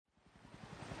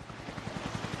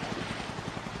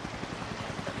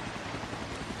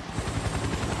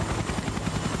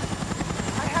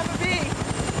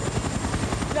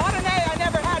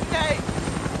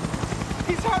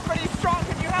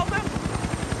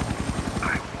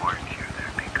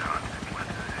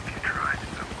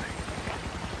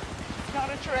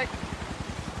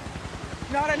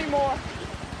Not anymore.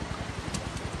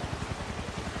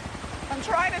 I'm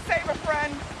trying to save a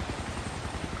friend.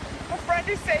 A friend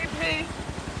who saved me.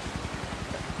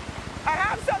 I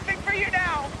have something for you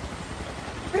now.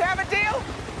 We have a deal?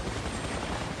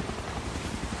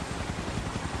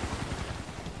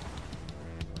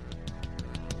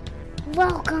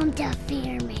 Welcome to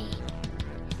Fear Me.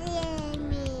 Fear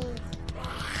Me.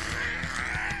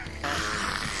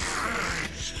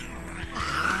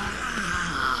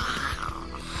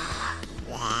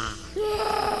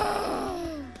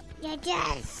 You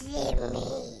just see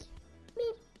me.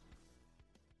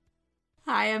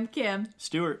 Hi, I'm Kim.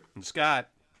 Stuart. And Scott.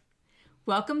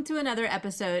 Welcome to another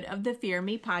episode of the Fear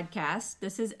Me podcast.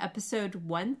 This is episode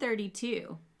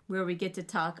 132, where we get to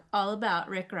talk all about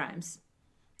Rick Grimes.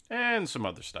 And some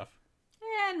other stuff.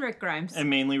 And Rick Grimes. And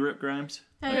mainly Rick Grimes.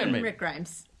 And Rick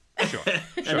Grimes. Sure.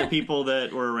 And the people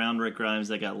that were around Rick Grimes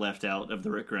that got left out of the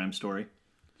Rick Grimes story.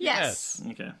 Yes.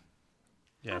 Okay.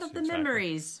 Yes, Out of the exactly.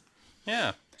 memories.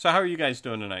 Yeah. So how are you guys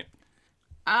doing tonight?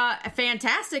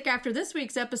 Fantastic after this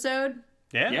week's episode.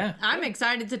 Yeah. I'm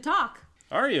excited to talk.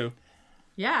 Are you?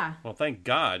 Yeah. Well, thank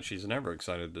God she's never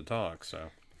excited to talk, so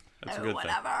that's a good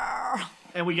Whatever.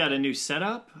 And we got a new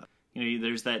setup. You know,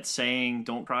 there's that saying,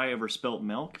 don't cry over spilt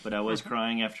milk, but I was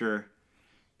crying after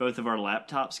both of our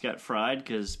laptops got fried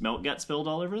because milk got spilled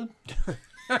all over them.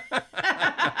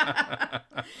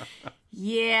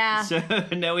 Yeah. So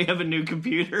now we have a new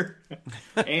computer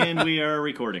and we are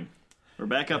recording. We're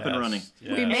back up and running.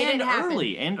 Yes. We made it happen.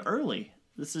 And early.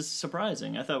 This is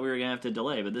surprising. I thought we were going to have to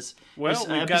delay, but this Well,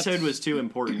 we've got- episode was too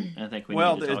important. I think we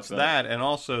Well, need to talk it's about that, and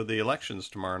also the elections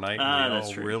tomorrow night. And we that's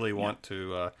all true. really Yeah. want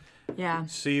to Yeah.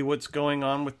 see what's going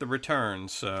on with the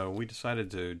returns, so we decided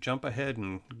to jump ahead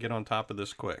and get on top of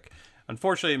this quick.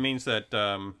 Unfortunately, it means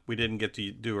that we didn't get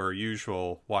to do our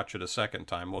usual watch it a second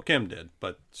time. Well, Kim did,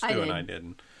 but Stu and did. I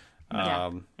didn't.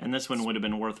 Yeah. And this one would have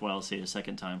been worthwhile to see a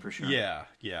second time for sure. Yeah,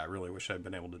 I really wish I'd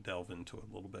been able to delve into it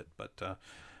a little bit,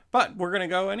 but we're gonna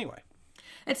go anyway.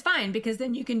 It's fine because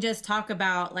then you can just talk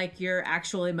about like your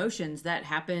actual emotions that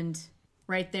happened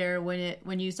right there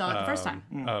when you saw it the first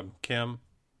time. Kim,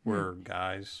 we're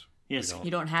guys. Yes.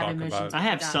 You don't have talk emotions. about- I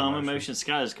have Forgot. some emotion.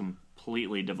 Scott is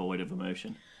completely devoid of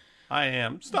emotion. I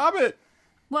am. Stop it.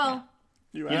 Well,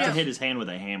 You have to hit his hand with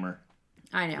a hammer,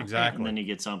 I know. Exactly. and then you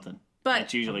get something. But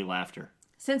It's usually laughter.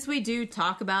 since we do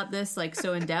talk about this like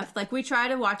so in depth, like we try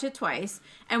to watch it twice,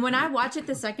 and when I watch it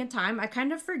the second time, I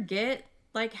kind of forget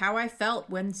like how I felt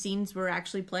when scenes were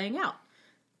actually playing out.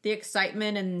 The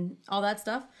excitement and all that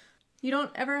stuff. You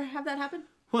don't ever have that happen?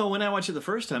 Well, when I watch it the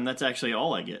first time, that's actually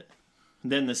all I get.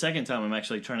 Then the second time, I'm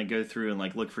actually trying to go through and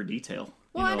like look for detail.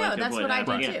 Well, I know, like, of that's what I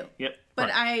do happened. too. Yeah. Yep. But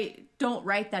I don't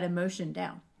write that emotion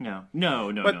down. No.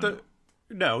 But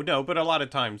no. But a lot of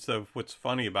times, though, what's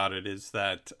funny about it is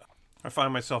that I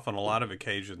find myself on a lot of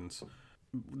occasions,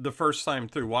 the first time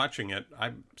through watching it,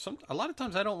 a lot of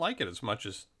times I don't like it as much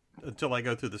as until I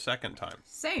go through the second time.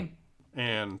 Same.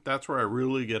 And that's where I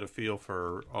really get a feel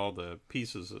for all the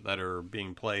pieces that are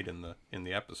being played in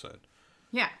the episode.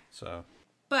 Yeah. So,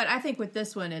 But I think with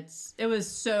this one, it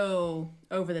was so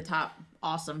over the top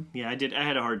awesome. Yeah, I did. I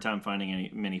had a hard time finding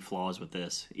many flaws with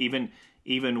this.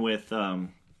 Even with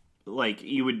like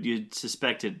you'd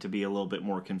suspect it to be a little bit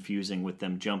more confusing with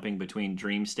them jumping between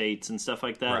dream states and stuff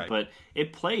like that. Right. But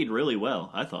it played really well.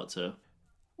 I thought so.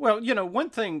 well, one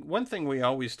thing we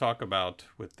always talk about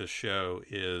with this show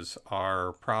is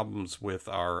our problems with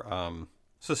our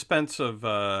suspense of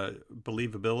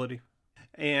believability,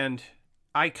 and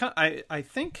I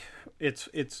think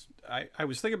I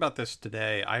was thinking about this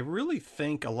today. I really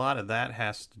think a lot of that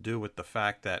has to do with the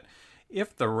fact that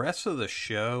if the rest of the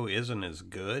show isn't as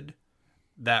good,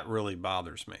 that really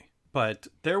bothers me. But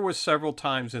there was several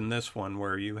times in this one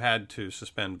where you had to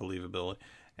suspend believability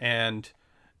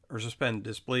or suspend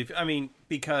disbelief. I mean,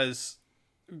 because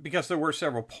there were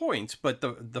several points, but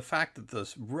the fact that the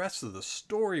rest of the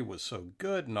story was so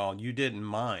good and all, you didn't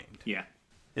mind. Yeah.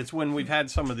 It's when we've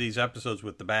had some of these episodes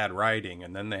with the bad writing,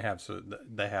 and then they have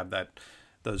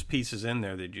those pieces in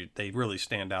there that they really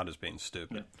stand out as being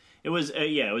stupid. It was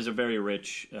a very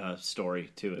rich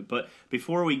story to it. But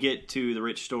before we get to the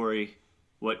rich story,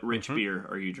 what rich beer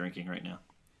are you drinking right now?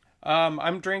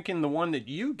 I'm drinking the one that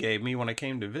you gave me when I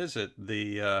came to visit,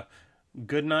 the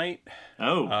Goodnight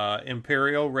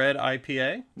Imperial Red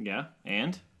IPA. Yeah,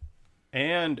 and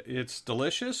it's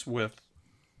delicious with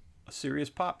a serious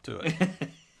pop to it.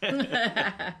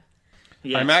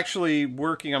 yes. I'm actually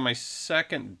working on my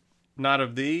second knot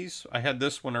of these. I had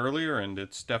this one earlier, and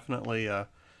it's definitely,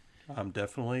 I'm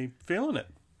definitely feeling it.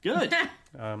 Good.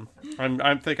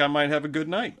 I think I might have a good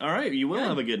night. All right, you will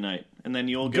have a good night, and then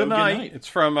you'll go Good night. It's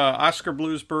from Oscar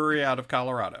Blues Brewery out of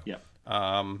Colorado. Yeah.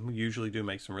 We usually do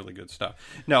make some really good stuff.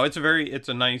 No, it's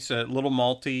a nice little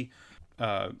malty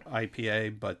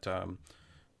IPA,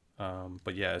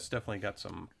 but yeah, it's definitely got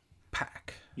some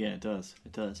pack. Yeah, it does.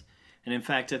 It does. And in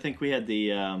fact, I think we had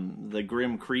the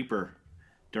Grim Creeper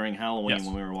during Halloween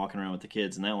when we were walking around with the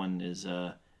kids, and that one is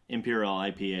Imperial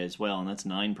IPA as well, and that's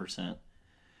 9%.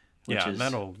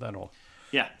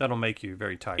 That'll make you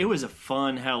very tired. It was a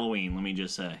fun Halloween, let me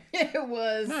just say. It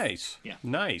was. Nice. Yeah.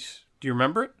 Nice. Do you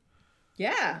remember it?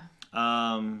 Yeah.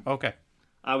 Okay.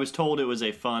 I was told it was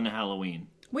a fun Halloween.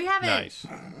 We haven't. Nice.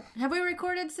 Have we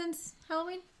recorded since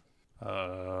Halloween?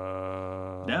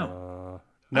 No.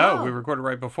 No, we recorded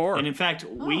right before. And in fact,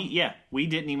 we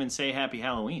didn't even say Happy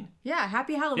Halloween. Yeah,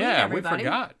 happy Halloween, yeah, everybody. we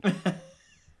forgot.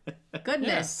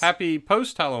 Goodness. Happy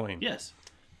post-Halloween. Yes.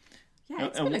 Yeah,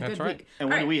 it's been a good week. And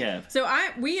what do we have? So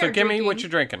we are give me drinking what you're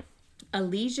drinking.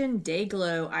 Elysian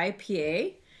Dayglow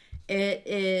IPA. It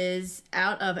is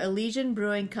out of Elysian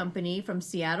Brewing Company from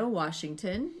Seattle,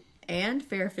 Washington, and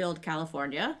Fairfield,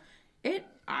 California.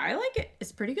 I like it.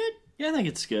 It's pretty good. Yeah, I think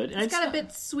it's good. It's got a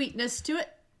bit sweetness to it.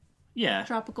 Yeah.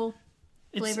 Tropical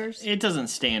flavors. It doesn't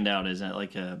stand out as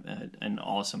like an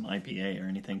awesome IPA or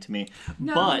anything to me.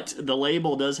 No. But the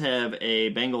label does have a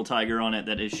Bengal tiger on it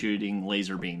that is shooting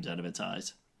laser beams out of its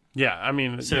eyes. Yeah, I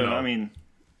mean...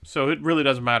 So it really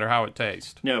doesn't matter how it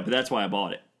tastes. No, but that's why I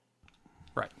bought it.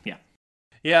 Right. Yeah.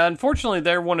 Yeah, unfortunately,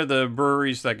 they're one of the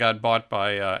breweries that got bought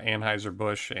by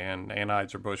Anheuser-Busch, and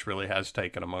Anheuser-Busch really has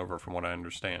taken them over, from what I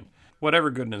understand.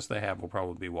 Whatever goodness they have will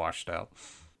probably be washed out.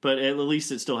 But at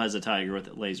least it still has a tiger with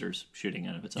lasers shooting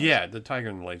out of its eyes. Yeah, the tiger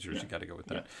and the lasers, you got to go with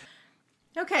that.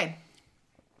 Yeah. Okay.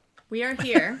 We are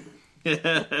here.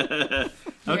 We're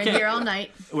here all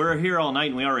night. We're here all night,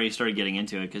 and we already started getting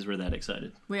into it because we're that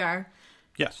excited. We are.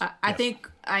 Yes. I think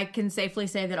I can safely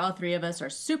say that all three of us are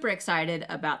super excited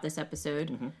about this episode.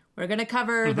 Mm-hmm. We're going to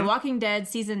cover The Walking Dead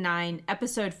Season 9,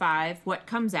 Episode 5, What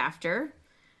Comes After.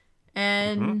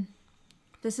 And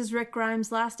this is Rick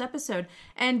Grimes' last episode.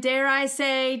 And dare I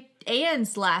say,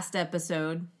 Anne's last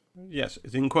episode. Yes,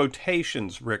 it's in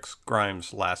quotations, Rick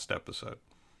Grimes' last episode.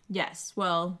 Yes,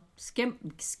 well,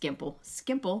 Skimple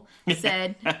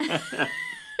said...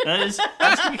 That's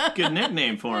a good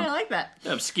nickname for him. I like that.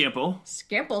 Skimple.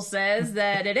 Skimple says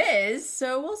that it is,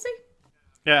 so we'll see.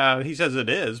 Yeah, he says it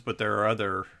is, but there are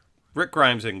other... Rick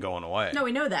Grimes isn't going away. No,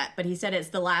 we know that, but he said it's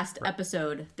the last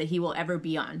episode that he will ever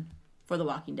be on for The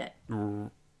Walking Dead.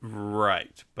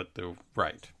 Right,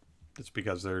 it's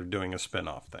because they're doing a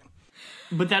spin-off thing.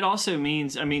 But that also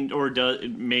means, it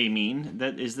may mean,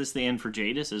 that is this the end for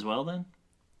Jadis as well, then?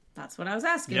 That's what I was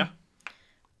asking. Yeah.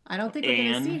 I don't think we're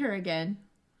going to see her again.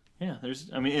 Yeah,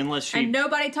 unless she... And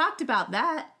nobody talked about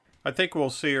that. I think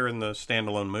we'll see her in the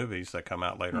standalone movies that come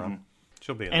out later on.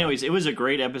 She'll be in Anyways, it was a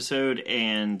great episode,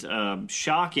 and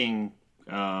shocking,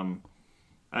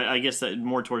 I guess that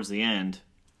more towards the end,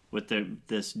 with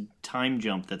this time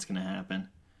jump that's going to happen.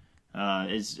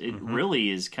 Really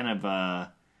is kind of,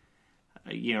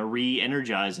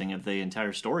 re-energizing of the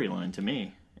entire storyline to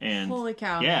me. And holy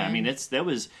cow! Yeah, man.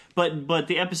 but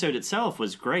the episode itself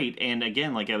was great. And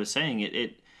again, like I was saying,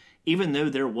 it even though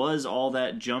there was all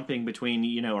that jumping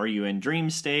between, are you in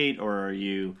dream state, or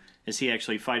is he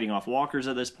actually fighting off walkers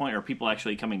at this point? Are people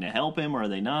actually coming to help him, or are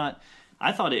they not?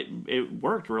 I thought it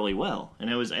worked really well,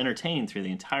 and it was entertaining through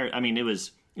the entire.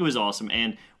 It was awesome,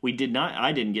 and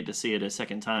I didn't get to see it a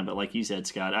second time, but like you said,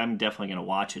 Scott, I'm definitely going to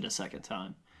watch it a second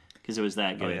time because it was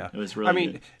that good. Oh, yeah. It was really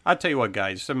good. I'll tell you what,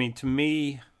 guys. To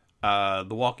me, The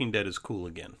Walking Dead is cool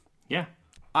again. Yeah.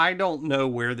 I don't know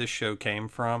where this show came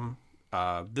from.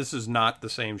 This is not the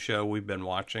same show we've been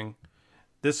watching.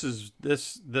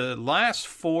 The last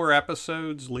 4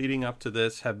 episodes leading up to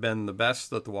this have been the best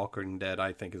that The Walking Dead,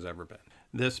 I think, has ever been.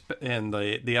 This and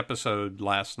the episode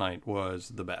last night was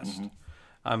the best.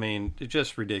 It's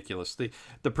just ridiculous.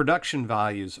 The production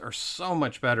values are so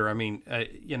much better.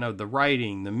 The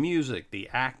writing, the music, the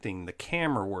acting, the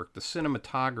camera work, the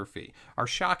cinematography are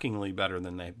shockingly better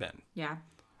than they've been. Yeah.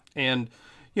 And,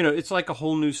 it's like a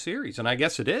whole new series. And I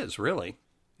guess it is, really.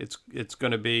 It's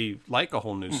going to be like a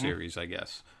whole new series, I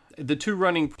guess. The 2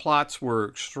 running plots were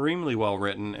extremely well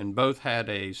written, and both had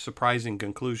a surprising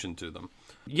conclusion to them.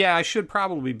 Yeah, I should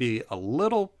probably be a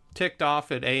little ticked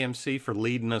off at AMC for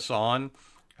leading us on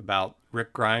about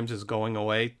Rick Grimes is going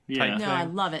away type thing. I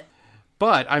love it.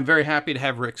 But I'm very happy to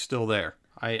have Rick still there.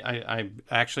 I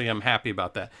actually am happy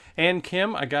about that. And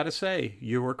Kim, I gotta say,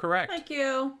 you were correct. Thank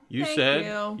you. You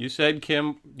said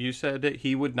Kim, you said that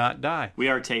he would not die. We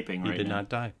are taping right now. He did not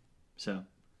die. So.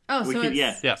 Oh, we so could,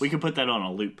 it's Yes. we could put that on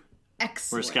a loop where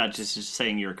excellent. Scott just is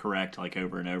saying you're correct like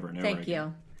over and over and over Thank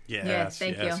again. you. Yes,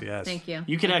 Thank yes, you. yes. Thank you.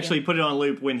 You can Thank actually put it on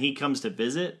loop when he comes to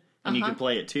visit, and you can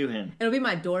play it to him. It'll be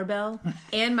my doorbell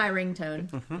and my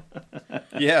ringtone.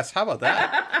 Yes, how about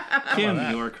that? Kim,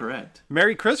 you are correct.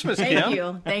 Merry Christmas, Kim. Thank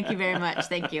you. Thank you very much.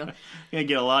 Thank you. You're going to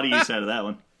get a lot of use out of that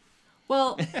one.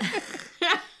 Well,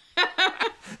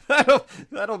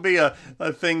 That'll be a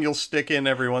thing you'll stick in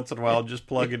every once in a while. Just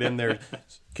plug it in there.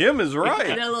 Kim is and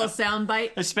right. a little sound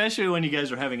bite. Especially when you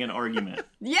guys are having an argument.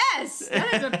 Yes,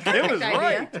 that is a Kim perfect is idea.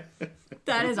 right.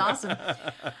 That is awesome.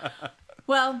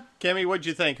 Well, Kimmy, what'd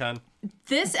you think, hon?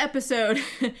 this episode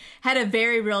had a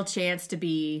very real chance to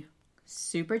be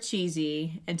super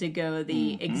cheesy and to go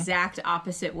the exact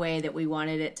opposite way that we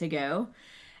wanted it to go,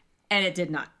 and it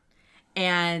did not.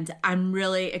 And I'm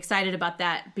really excited about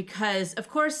that because, of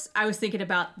course, I was thinking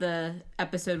about the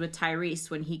episode with Tyrese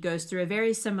when he goes through a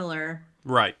very similar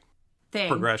Right. thing.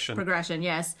 Progression,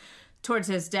 yes, towards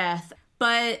his death.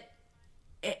 But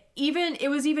it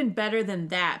was even better than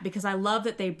that because I love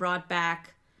that they brought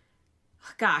back,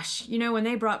 gosh, when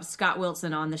they brought Scott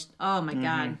Wilson on oh my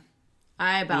God,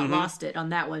 I about lost it on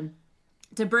that one.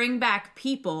 To bring back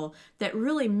people that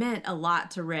really meant a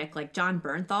lot to Rick, like John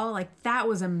Bernthal, like that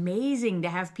was amazing to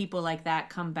have people like that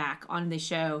come back on the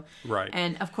show. Right.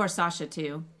 And of course, Sasha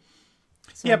too.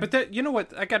 So, Yeah, but that, you know what?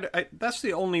 That's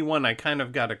the only one I kind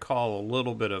of got to call a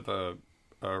little bit of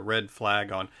a red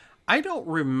flag on. I don't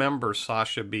remember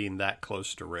Sasha being that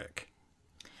close to Rick.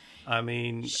 I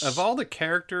mean, of all the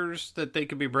characters that they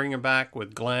could be bringing back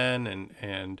with Glenn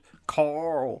and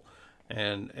Carl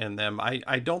and them,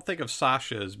 I don't think of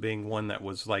Sasha as being one that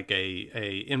was like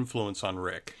a influence on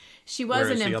Rick. She was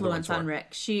whereas an the other influence ones on weren't.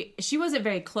 Rick. She wasn't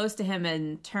very close to him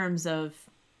in terms of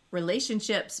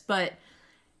relationships, but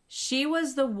she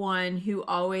was the one who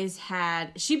always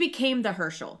she became the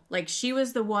Herschel. Like she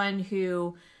was the one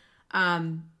who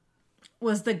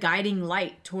was the guiding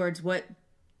light towards what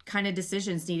kind of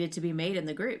decisions needed to be made in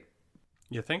the group.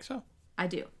 You think so? I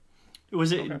do.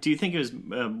 Was it? Okay. Do you think it was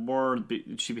more?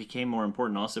 She became more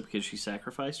important also because she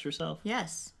sacrificed herself.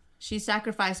 Yes, she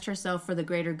sacrificed herself for the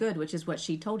greater good, which is what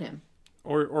she told him.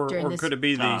 Or could it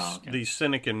be okay. the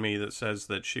cynic in me that says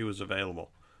that she was available?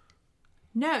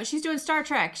 No, she's doing Star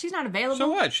Trek. She's not available. So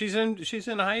what? She's in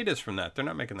hiatus from that. They're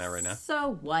not making that right now.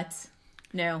 So what?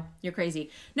 No, you're crazy.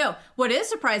 No, what is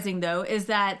surprising though is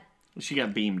that she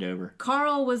got beamed over.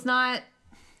 Carl was not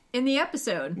in the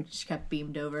episode. She got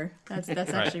beamed over. That's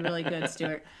actually really good,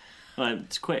 Stuart. Well,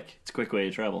 it's quick. It's a quick way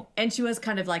to travel. And she was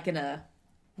kind of like in a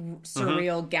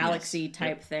surreal galaxy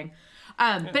type thing.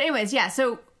 But anyways, yeah.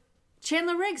 So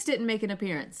Chandler Riggs didn't make an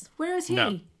appearance. Where is he?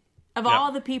 No. Of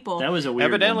all the people, that was a weird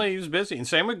Evidently, one. he was busy, and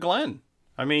same with Glenn.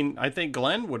 I mean, I think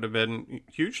Glenn would have been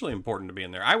hugely important to be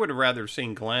in there. I would have rather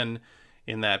seen Glenn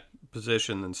in that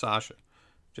position than Sasha,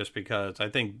 just because I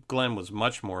think Glenn was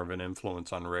much more of an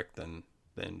influence on Rick than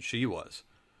she was.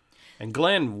 And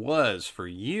Glenn was, for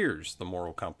years, the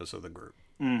moral compass of the group.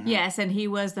 Mm-hmm. Yes, and he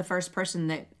was the first person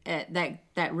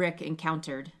that Rick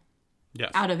encountered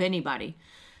out of anybody.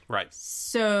 Right.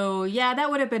 So yeah,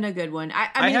 that would have been a good one.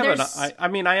 I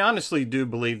mean, I honestly do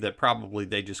believe that probably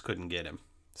they just couldn't get him,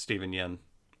 Stephen Yen,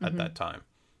 at that time.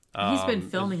 He's been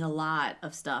filming a lot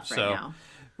of stuff right now.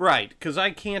 Right, because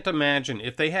I can't imagine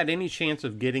if they had any chance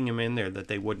of getting him in there that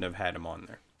they wouldn't have had him on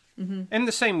there. Mm-hmm. And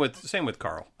the same with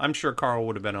Carl. I'm sure Carl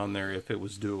would have been on there if it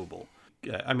was doable.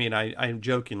 I mean, I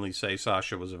jokingly say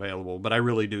Sasha was available, but I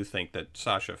really do think that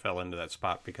Sasha fell into that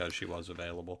spot because she was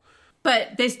available.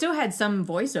 But they still had some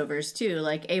voiceovers too,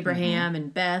 like Abraham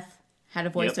and Beth had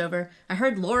a voiceover. Yep. I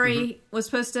heard Lori was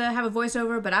supposed to have a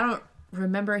voiceover, but I don't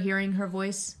remember hearing her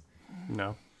voice.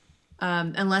 No.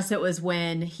 Unless it was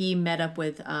when he met up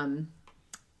with John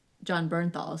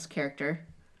Bernthal's character.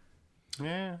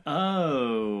 Yeah.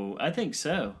 Oh, I think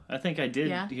so. I think I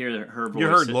did hear her voice. You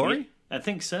heard Lori? I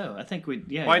think so. I think we.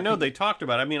 Yeah. Well, I know they talked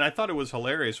about it. I mean, I thought it was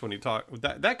hilarious when he talked.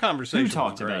 That conversation. Who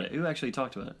talked was great. about it? Who actually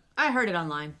talked about it? I heard it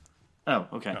online. Oh,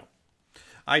 okay. No.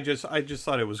 I just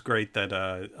thought it was great that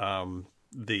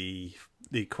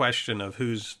the question of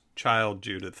whose child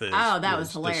Judith is. Oh, that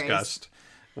was hilarious. Discussed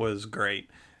was great.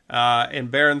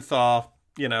 And Barenthal,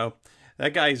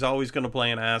 that guy's always going to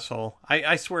play an asshole.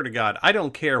 I swear to God, I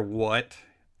don't care what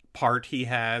part he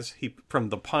has. He from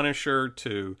the Punisher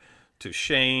to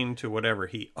Shane to whatever,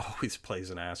 he always plays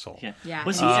an asshole. Yeah.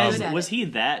 Was he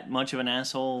that much of an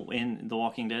asshole in The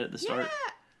Walking Dead at the start?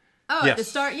 Yeah. Oh, yes. At the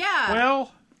start, yeah.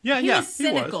 Well, he was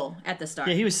cynical at the start.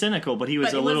 Yeah, he was cynical, but he was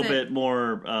But a he little wasn't- bit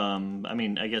more. I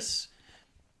mean, I guess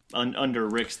under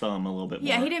Rick's thumb a little bit more.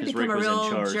 Yeah, he didn't 'cause become Rick a was in real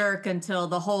charge. jerk until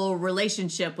the whole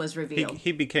relationship was revealed.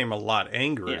 He became a lot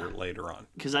angrier Yeah. later on.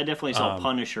 Because I definitely saw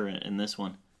Punisher in this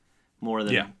one more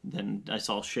than I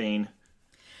saw Shane.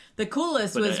 The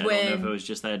coolest But was I when don't know if it was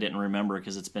just that I didn't remember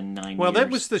because it's been 9 Well, years.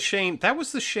 that was the Shane. That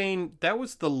was the Shane. That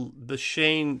was the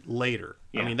Shane later.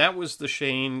 Yeah. I mean, that was the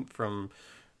Shane from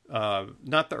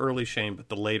not the early Shane, but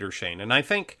the later Shane. And I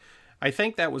think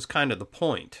that was kind of the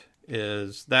point.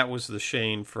 Is that was the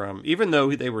Shane from, even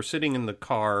though they were sitting in the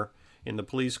car, in the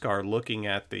police car, looking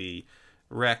at the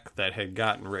wreck that had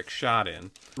gotten Rick shot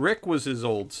in. Rick was his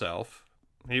old self.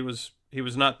 He was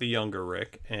not the younger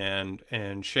Rick, and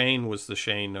Shane was the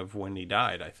Shane of when he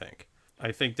died, I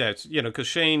think that's, because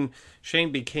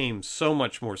Shane became so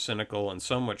much more cynical and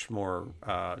so much more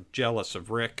jealous of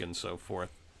Rick and so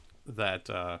forth that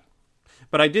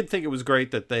but I did think it was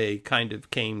great that they kind of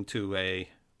came to a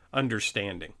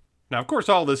understanding. Now, of course,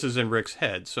 all this is in Rick's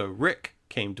head, so Rick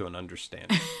came to an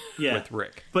understanding with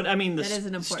Rick. But I mean, That is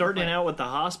an important starting point. out with the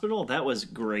hospital, that was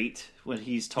great when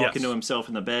he's talking Yes. to himself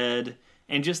in the bed.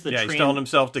 And just the He's telling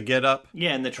himself to get up.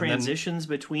 Yeah, and the transitions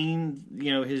between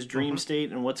his dream state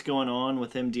and what's going on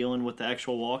with him dealing with the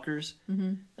actual walkers.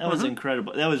 Mm-hmm. That was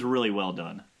incredible. That was really well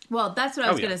done. Well, that's what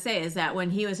I was yeah. going to say, is that when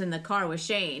he was in the car with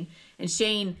Shane, and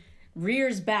Shane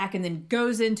rears back and then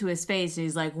goes into his face, and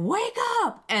he's like, "Wake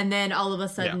up!" And then all of a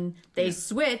sudden, they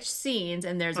switch scenes,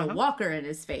 and there's a walker in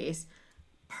his face.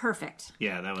 Perfect.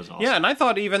 Yeah, that was awesome. Yeah, and I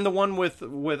thought even the one with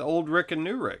old Rick and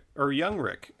new Rick, or young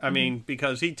Rick. I mean,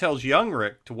 because he tells young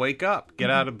Rick to wake up, get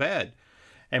out of bed.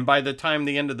 And by the time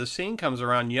the end of the scene comes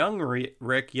around, young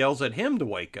Rick yells at him to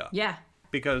wake up. Yeah.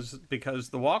 Because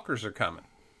the walkers are coming.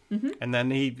 Mm-hmm.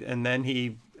 And then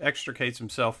he extricates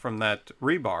himself from that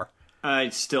rebar. I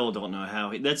still don't know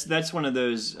how. That's one of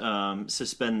those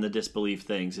suspend the disbelief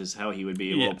things, is how he would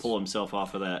be able to pull himself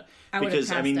off of that. I would've Because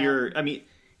passed out.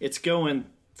 it's going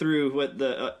through what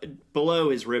the below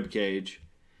his rib cage.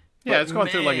 Yeah, But it's going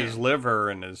through like man. his liver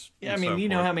and his. Yeah, and I mean, so you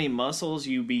know forth. how many muscles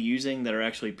you'd be using that are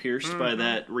actually pierced by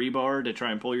that rebar to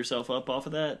try and pull yourself up off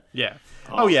of that? Yeah.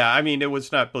 Oh yeah. I mean, it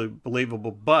was not believable,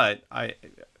 but I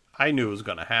knew it was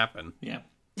going to happen. Yeah.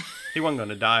 He wasn't going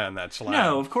to die on that slab.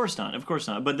 No, of course not. Of course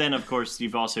not. But then, of course,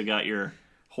 you've also got your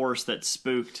horse that's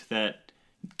spooked that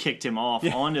kicked him off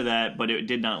onto that, but it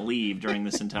did not leave during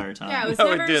this entire time. Yeah, it was No,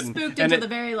 it never didn't. spooked And until it- the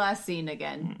very last scene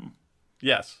again.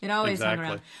 Yes. It always exactly.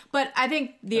 hung around. But I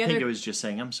think the I other... think it was just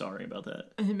saying, I'm sorry about that.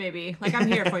 Maybe. Like, I'm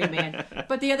here for you, man.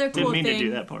 But the other cool Didn't mean to do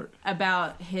thing that part.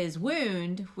 about his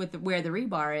wound with where the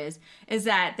rebar is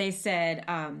that they said,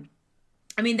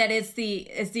 that it's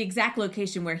the exact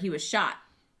location where he was shot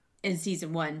in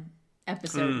season 1,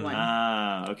 episode 1.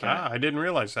 Ah, okay. I didn't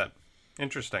realize that.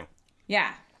 Interesting.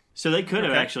 Yeah. So they could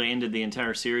have Okay. actually ended the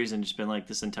entire series and just been like,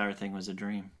 this entire thing was a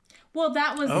dream. Well,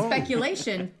 that was the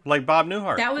speculation. Like Bob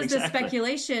Newhart. That was the Exactly.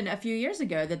 speculation a few years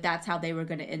ago that that's how they were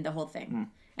going to end the whole thing.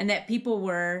 And that people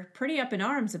were pretty up in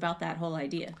arms about that whole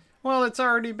idea. Well, it's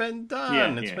already been done.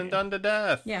 Yeah, It's yeah, been yeah. done to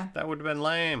death. Yeah. That would have been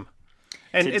lame.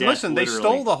 And, To and death, listen, they literally.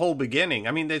 stole the whole beginning.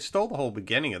 I mean, they stole the whole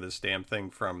beginning of this damn thing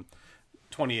from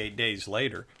 28 Days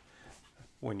Later.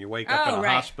 When you wake up in a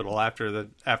right. hospital after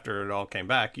it all came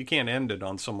back, you can't end it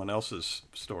on someone else's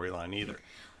storyline either.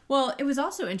 Well, it was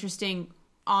also interesting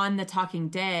on The Talking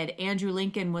Dead. Andrew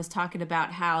Lincoln was talking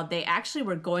about how they actually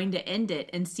were going to end it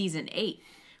in season 8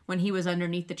 when he was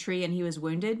underneath the tree and he was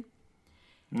wounded.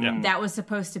 Yeah. That was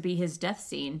supposed to be his death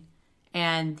scene.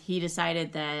 And he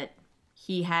decided that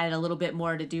he had a little bit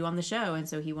more to do on the show, and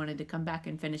so he wanted to come back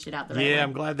and finish it out the right way. Yeah,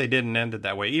 I'm glad they didn't end it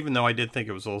that way, even though I did think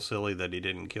it was a little silly that he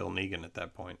didn't kill Negan at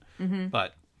that point. Mm-hmm.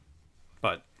 But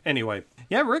anyway,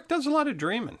 yeah, Rick does a lot of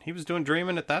dreaming. He was doing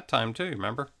dreaming at that time too,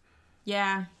 remember?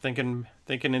 Yeah. Thinking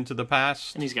into the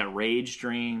past. And he's got rage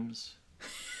dreams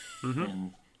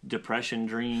and depression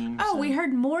dreams. Oh, we and-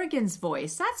 heard Morgan's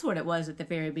voice. That's what it was at the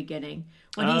very beginning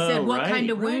when he Oh, said, "What right. kind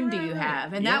of Right, wound do right, you right.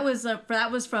 have?" And Yep.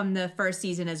 that was from the first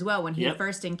season as well when he Yep.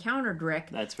 first encountered Rick.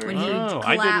 That's very when he true. I didn't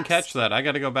collapsed- catch that. I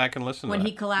got to go back and listen when to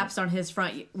he that. collapsed on his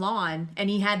front lawn and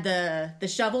he had the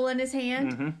shovel in his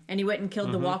hand and he went and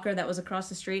killed the walker that was across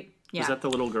the street. Yeah. Was that the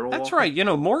little girl? That's walker? right. You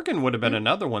know, Morgan would have been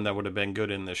another one that would have been good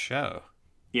in this show.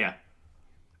 Yeah.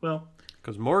 Well,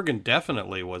 Because Morgan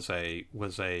definitely was a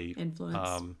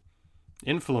Influence.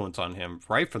 influence on him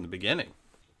right from the beginning.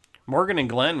 Morgan and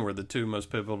Glenn were the two most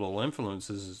pivotal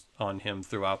influences on him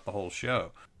throughout the whole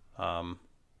show.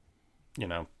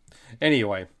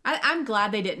 Anyway, I'm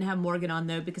glad they didn't have Morgan on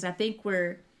though, because I think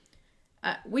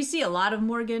we see a lot of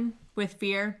Morgan with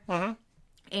Fear,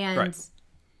 and Right.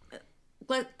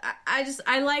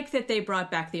 I like that they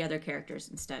brought back the other characters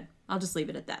instead. I'll just leave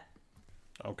it at that.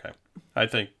 Okay. I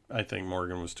think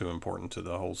Morgan was too important to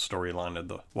the whole storyline of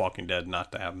The Walking Dead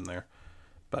not to have him there.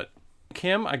 But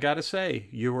Kim, I gotta say,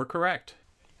 you were correct.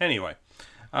 Anyway,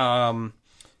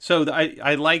 so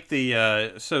I like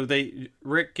the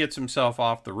Rick gets himself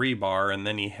off the rebar and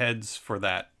then he heads for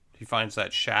that. He finds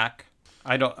that shack.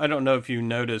 I don't know if you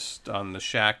noticed on the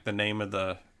shack the name of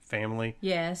the family.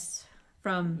 Yes,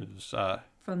 from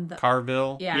the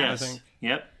Carville. Yeah, Yes. I think.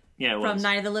 Yep. Yeah, it was. from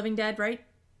Night of the Living Dead, right?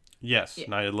 Yes, Yeah.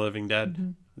 Night of the Living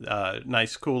Dead.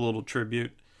 Nice, cool little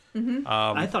tribute.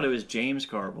 I thought it was James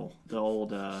Carville, the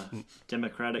old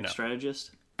Democratic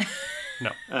strategist.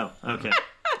 No, Oh, okay.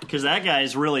 Because that guy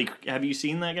is really... Have you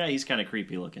seen that guy? He's kind of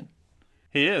creepy looking.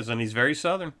 he is, and he's very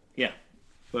Southern. Yeah.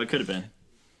 Well, it could have been.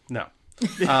 No,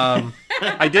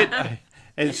 I did.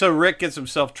 And so Rick gets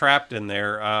himself trapped in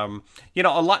there. A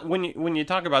lot when you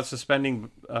talk about suspending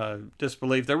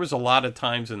disbelief, there was a lot of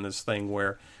times in this thing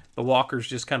where the walkers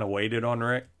just kind of waited on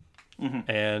Rick,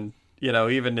 and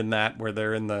even in that where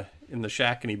they're in the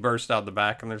shack and he bursts out the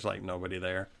back and there's like nobody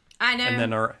there. I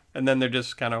know. And then they're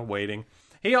just kind of waiting.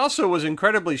 He also was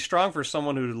incredibly strong for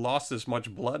someone who lost as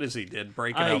much blood as he did,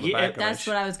 breaking out the back. That's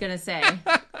what I was going to say.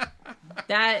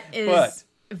 That is But-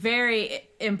 very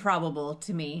improbable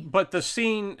to me. But the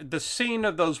scene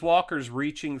of those walkers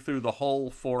reaching through the hole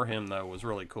for him though was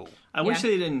really cool. I wish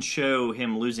Yeah. they didn't show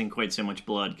him losing quite so much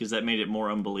blood because that made it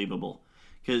more unbelievable.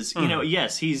 Because,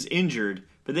 yes, he's injured,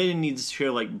 but they didn't need to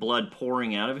show, like, blood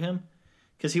pouring out of him.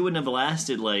 Because he wouldn't have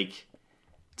lasted, like,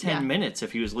 10 minutes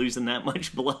if he was losing that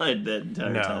much blood that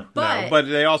entire time. But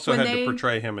they also when had to they-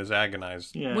 portray him as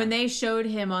agonized. Yeah. When they showed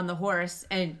him on the horse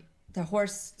and the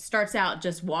horse starts out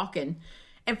just walking.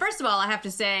 And first of all, I have to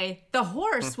say, the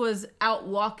horse was out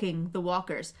walking the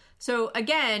walkers. So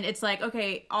again, it's like,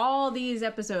 okay, all these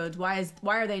episodes, why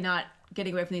are they not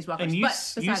getting away from these walkers? And you,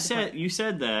 But you besides the point.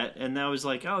 said that, and that was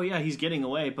like, oh, yeah, he's getting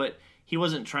away. But he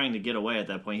wasn't trying to get away at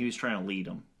that point. He was trying to lead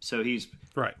him. So he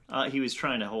was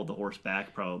trying to hold the horse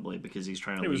back probably because he's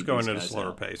trying to He lead was going these at a guys slower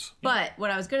out. pace. But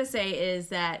what I was going to say is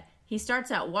that he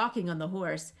starts out walking on the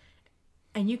horse,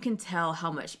 and you can tell how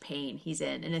much pain he's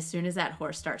in. And as soon as that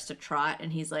horse starts to trot,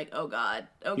 and he's like, "Oh God,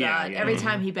 oh Yeah, God!" yeah. Every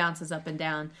time he bounces up and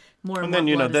down, more And and then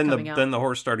more blood then is coming out. then the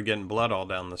horse started getting blood all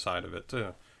down the side of it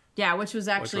too. Yeah, which was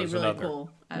actually was really another- cool.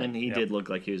 And he did look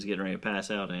like he was getting ready to pass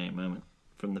out at any moment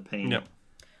from the pain. Yep.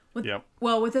 Yep.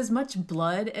 Well, with as much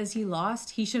blood as he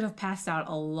lost, he should have passed out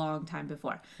a long time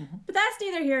before. Mm-hmm. But that's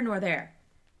neither here nor there.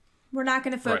 We're not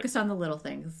going to focus on the little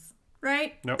things,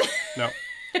 right? Nope. Nope.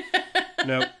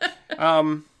 Nope.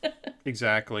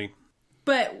 Exactly.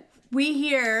 But we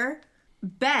hear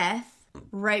Beth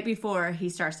right before he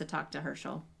starts to talk to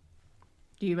Herschel.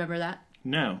 Do you remember that?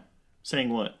 No. Saying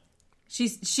what? She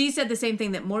said the same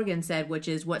thing that Morgan said, which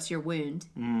is, "What's your wound?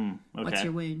 Okay. What's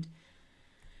your wound?"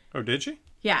 Oh, did she?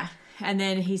 Yeah. And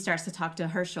then he starts to talk to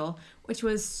Herschel, which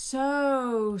was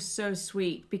so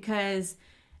sweet because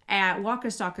at Walker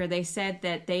Stalker, they said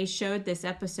that they showed this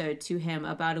episode to him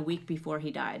about a week before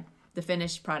he died. The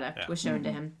finished product was shown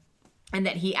to him and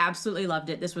that he absolutely loved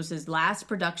it. This was his last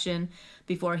production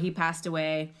before he passed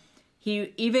away.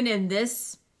 He, even in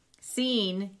this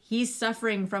scene, he's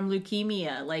suffering from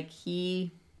leukemia. Like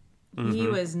he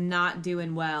was not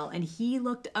doing well and he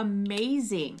looked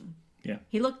amazing. Yeah.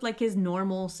 He looked like his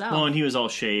normal self. Well, and he was all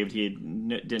shaved. He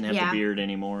didn't have Yeah. the beard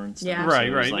anymore and stuff. Yeah. So Right,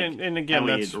 it was right. like And again, how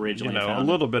he that's had originally a found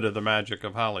little bit of the magic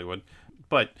of Hollywood.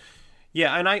 But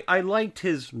yeah, and I liked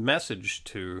his message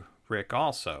to Rick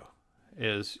also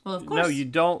is Well, of no,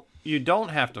 course. you don't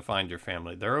have to find your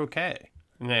family. They're okay.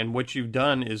 And what you've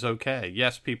done is okay.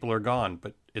 Yes, people are gone,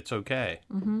 but it's okay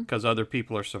because other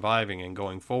people are surviving and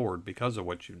going forward because of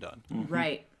what you've done.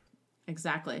 Right.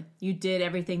 Exactly. You did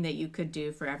everything that you could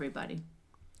do for everybody.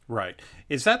 Right.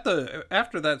 Is that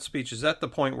after that speech, is that the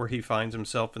point where he finds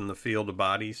himself in the field of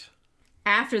bodies?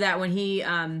 After that, when he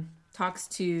talks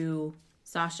to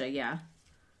Sasha, yeah.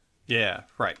 Yeah,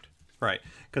 right.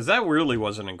 Because that really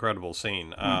was an incredible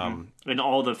scene. And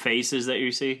all the faces that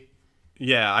you see.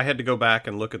 Yeah, I had to go back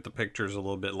and look at the pictures a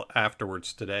little bit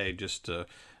afterwards today just to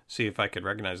see if I could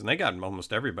recognize. And they got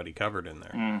almost everybody covered in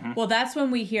there. Well, that's when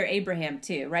we hear Abraham,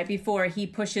 too, right before he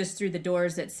pushes through the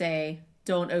doors that say,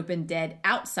 "Don't open dead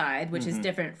outside," which is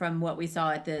different from what we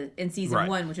saw in season Right.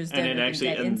 1, which was And "Don't it open actually,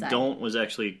 dead and inside." don't was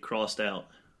actually crossed out.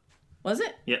 Was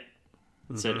it? Yep.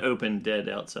 It said open dead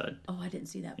outside. Oh, I didn't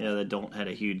see that. Yeah, the don't had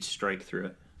a huge strike through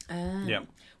it. Yeah.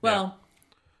 Well,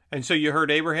 And so you heard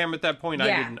Abraham at that point?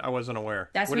 Yeah. I wasn't aware.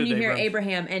 that's What when did you hear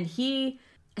Abraham, and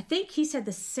I think he said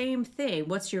the same thing.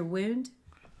 "What's your wound?"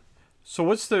 So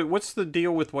what's the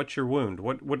deal with what's your wound?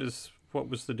 What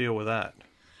was the deal with that?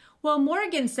 Well,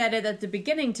 Morgan said it at the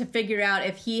beginning to figure out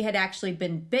if he had actually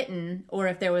been bitten or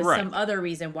if there was Right. some other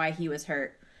reason why he was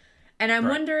hurt. And I'm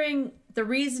wondering the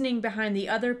reasoning behind the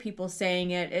other people saying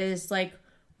it is like,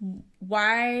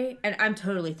 why? And I'm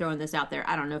totally throwing this out there.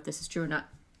 I don't know if this is true or not.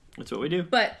 That's what we do.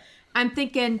 But I'm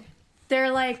thinking,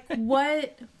 they're like,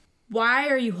 what? Why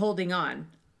are you holding on?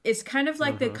 It's kind of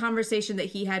like the conversation that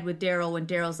he had with Daryl when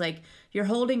Daryl's like, you're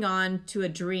holding on to a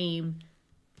dream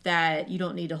that you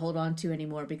don't need to hold on to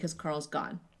anymore because Carl's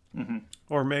gone. Mm-hmm.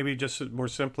 Or maybe just more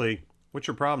simply, what's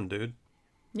your problem, dude?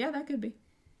 Yeah, that could be.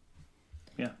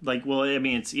 Yeah, like, well, I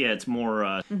mean, it's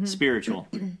more spiritual.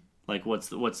 Like, what's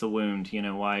the wound? You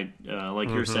know, why? Like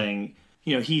you're saying,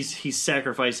 you know, he's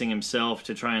sacrificing himself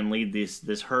to try and lead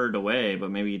this herd away, but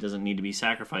maybe he doesn't need to be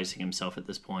sacrificing himself at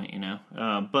this point. You know,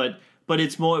 but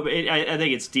it's more. I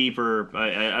think it's deeper.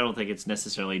 I don't think it's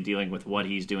necessarily dealing with what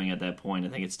he's doing at that point. I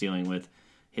think it's dealing with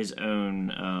his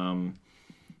own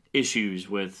issues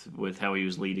with how he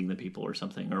was leading the people or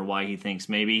something, or why he thinks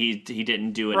maybe he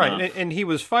didn't do enough. Right, and he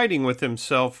was fighting with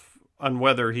himself on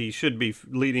whether he should be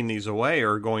leading these away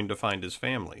or going to find his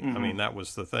family. I mean, that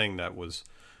was the thing that was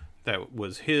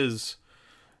his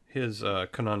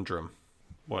conundrum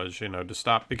was, you know, to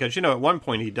stop, because, you know, at one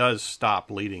point he does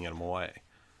stop leading them away,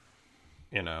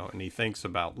 you know, and he thinks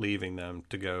about leaving them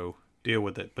to go deal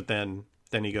with it, but then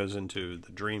he goes into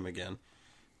the dream again.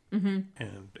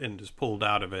 And is pulled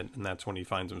out of it, and that's when he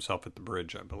finds himself at the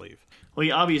bridge, I believe. Well,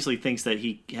 he obviously thinks that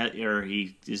he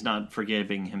is not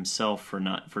forgiving himself for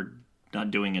not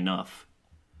doing enough,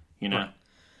 you know,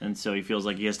 and so he feels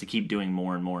like he has to keep doing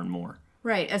more and more and more.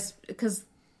 Right, because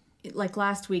like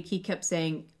last week he kept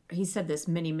saying, he said this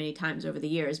many, many times over the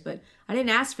years, but I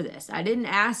didn't ask for this. I didn't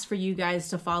ask for you guys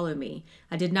to follow me.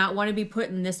 I did not want to be put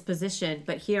in this position,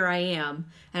 but here I am.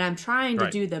 And I'm trying to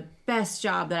do the best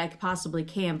job that I possibly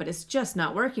can, but it's just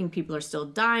not working. People are still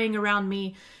dying around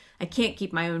me. I can't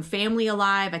keep my own family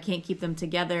alive. I can't keep them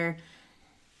together.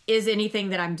 Is anything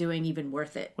that I'm doing even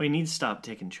worth it? Well, he needs to stop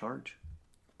taking charge.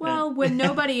 Well, when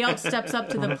nobody else steps up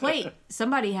to the plate,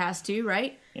 somebody has to,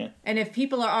 right? Yeah. And if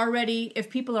people are already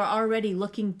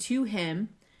looking to him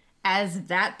as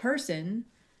that person,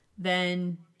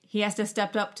 then he has to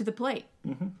step up to the plate.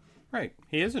 Mm-hmm. Right,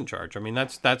 he is in charge. I mean,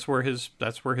 that's where his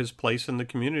place in the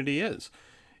community is.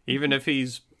 Even if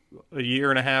he's a year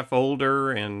and a half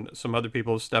older, and some other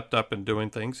people have stepped up and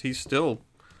doing things, he's still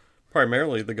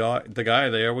primarily the guy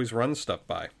they always run stuff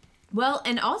by. Well,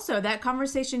 and also that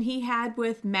conversation he had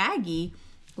with Maggie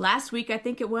last week, I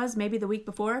think it was, maybe the week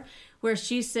before, where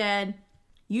she said,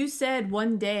 you said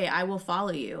one day I will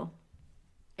follow you.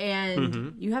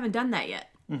 And you haven't done that yet.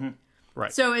 Mm-hmm.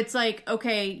 Right. So it's like,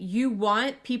 okay, you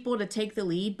want people to take the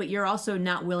lead, but you're also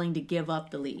not willing to give up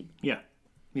the lead. Yeah.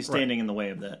 He's standing in the way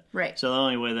of that. Right. So the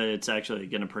only way that it's actually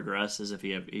going to progress is if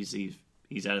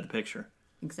he's out of the picture.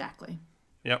 Exactly.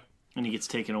 Yep. And he gets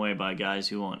taken away by guys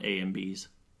who want A and Bs.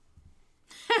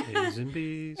 A's and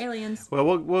B's. Aliens.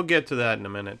 Well, we'll get to that in a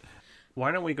minute.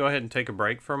 Why don't we go ahead and take a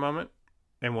break for a moment?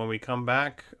 And when we come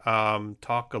back,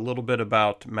 talk a little bit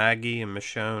about Maggie and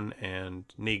Michonne and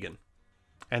Negan.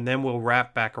 And then we'll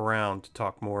wrap back around to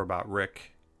talk more about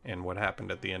Rick and what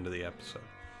happened at the end of the episode.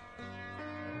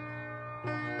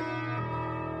 I'm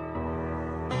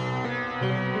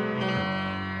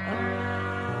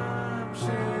so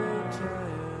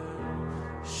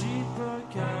tired. Sheep are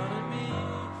counting me.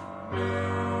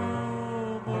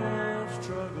 No more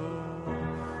struggle.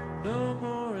 No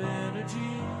more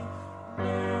energy.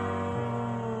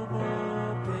 No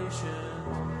more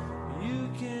patience. You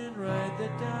can write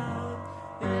that down.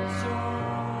 It's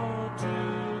all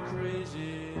too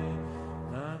crazy.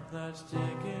 I'm not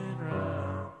sticking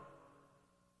around.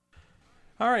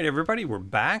 All right, everybody, we're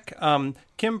back.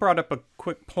 Kim brought up a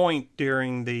quick point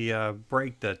during the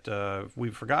break that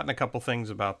we've forgotten a couple things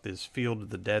about this Field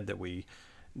of the Dead that we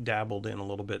dabbled in a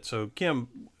little bit. So, Kim,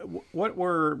 what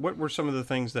were some of the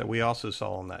things that we also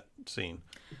saw in that scene?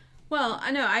 Well,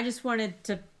 I know. I just wanted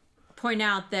to point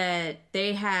out that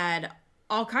they had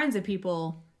all kinds of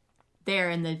people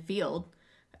there in the field,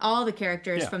 all the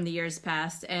characters from the years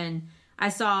past, and I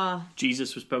saw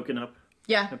Jesus was poking up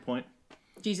yeah, at that point.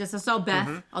 Jesus. I saw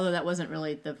Beth, although that wasn't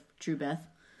really the true Beth.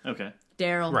 Okay.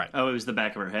 Daryl. Right. Oh, it was the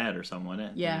back of her head or something,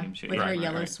 wasn't it? Yeah, I'm sure- with yeah, her right,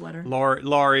 yellow right. sweater.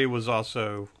 Laurie was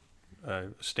also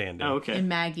stand-in. Oh, okay. And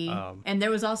Maggie. And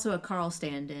there was also a Carl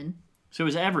stand-in. So it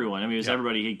was everyone. I mean, it was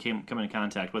everybody he come in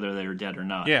contact, whether they were dead or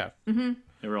not. Yeah.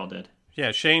 They were all dead.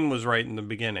 Yeah, Shane was right in the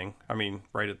beginning. I mean,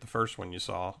 right at the first one you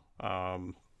saw.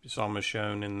 You saw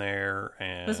Michonne in there.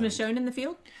 And Was Michonne in the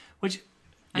field? Which,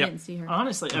 I Yep. didn't see her.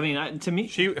 Honestly, I mean, to me,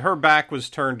 Her back was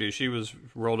turned to. She was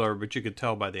rolled over, but you could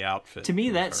tell by the outfit. to me,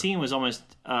 it was that her. scene was almost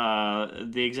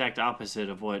the exact opposite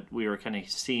of what we were kind of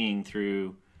seeing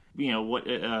through, what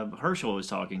Herschel was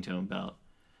talking to him about.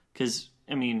 Because,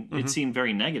 I mean, it seemed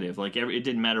very negative. Like, it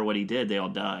didn't matter what he did, they all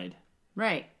died.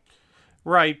 Right.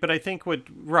 Right, but I think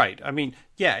I mean,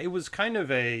 yeah, it was kind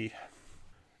of it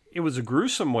was a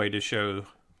gruesome way to show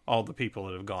all the people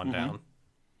that have gone down.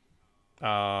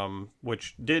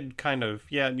 Which did kind of,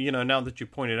 now that you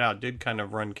pointed out, did kind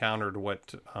of run counter to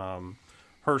what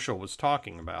Herschel was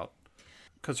talking about.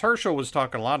 Because Herschel was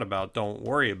talking a lot about don't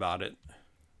worry about it,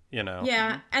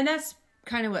 Yeah, and that's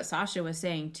kind of what Sasha was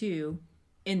saying too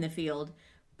in the field.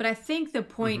 But I think the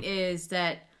point is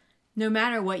that no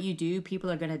matter what you do, people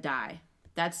are going to die.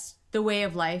 That's the way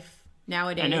of life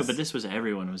nowadays. I know, but this was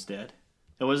everyone was dead.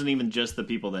 It wasn't even just the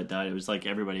people that died. It was like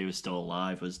everybody who was still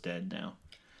alive was dead now.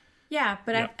 Yeah,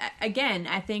 but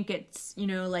I think it's,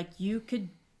 like you could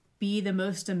be the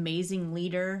most amazing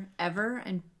leader ever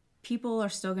and people are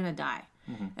still going to die.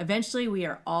 Eventually, we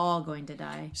are all going to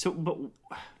die. So,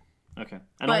 okay.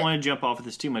 I don't want to jump off of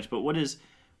this too much, but what does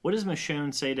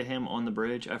Michonne say to him on the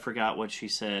bridge? I forgot what she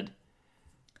said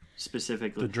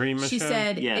specifically. The dream She Michonne?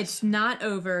 said, Yes. It's not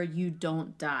over, you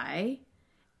don't die.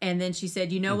 And then she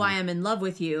said, why I'm in love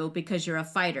with you? Because you're a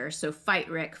fighter. So fight,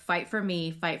 Rick. Fight for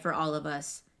me. Fight for all of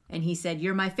us. And he said,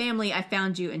 you're my family. I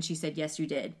found you. And she said, yes, you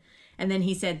did. And then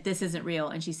he said, this isn't real.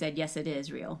 And she said, yes, it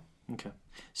is real. Okay.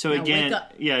 So Now again, wake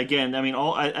up. I mean,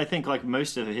 I think like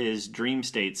most of his dream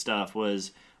state stuff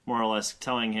was more or less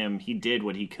telling him he did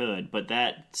what he could. But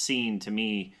that scene to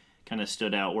me kind of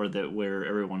stood out where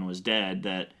everyone was dead,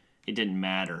 that it didn't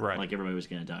matter. Right. Like everybody was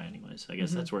going to die anyways. I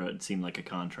guess that's where it seemed like a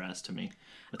contrast to me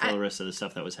with all the rest of the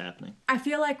stuff that was happening. I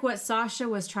feel like what Sasha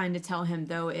was trying to tell him,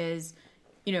 though, is,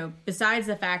 besides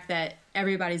the fact that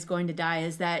everybody's going to die,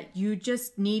 is that you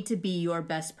just need to be your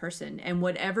best person. And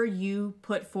whatever you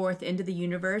put forth into the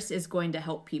universe is going to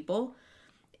help people.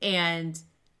 And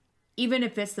even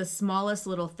if it's the smallest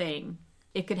little thing,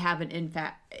 it could have an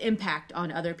impact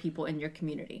on other people in your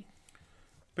community.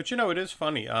 But it is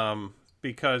funny,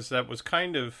 because that was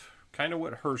kind of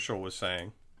what Herschel was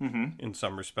saying in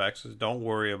some respects. Is don't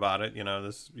worry about it.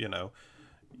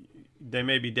 They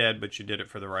may be dead, but you did it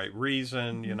for the right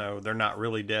reason. They're not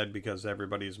really dead because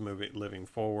everybody's living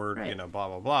forward. Right.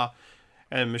 Blah blah blah.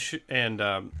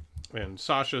 And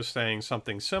Sasha's saying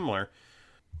something similar.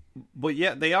 But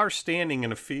yet they are standing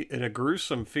in a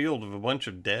gruesome field of a bunch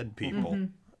of dead people.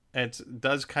 It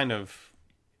does kind of.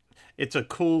 It's a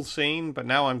cool scene, but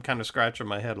now I'm kind of scratching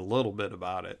my head a little bit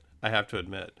about it. I have to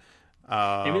admit.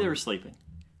 Maybe they were sleeping.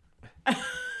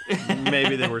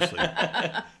 Maybe they were sleeping.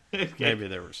 Maybe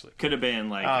they were sleeping. Could have been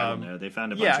like, I don't know, they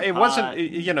found a bunch Yeah, of it pot.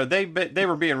 wasn't. They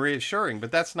were being reassuring,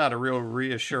 but that's not a real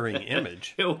reassuring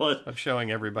image It was. of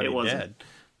showing everybody It wasn't.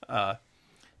 dead.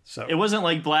 So It wasn't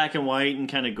like black and white and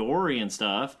kind of gory and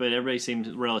stuff, but everybody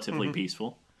seemed relatively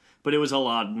peaceful. But it was a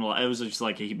lot. It was just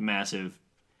like a massive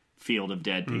field of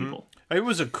dead people. it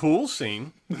was a cool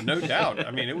scene, no doubt.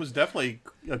 I mean, it was definitely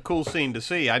a cool scene to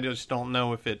see. I just don't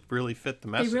know if it really fit the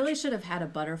They message. really should have had a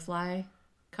butterfly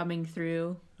coming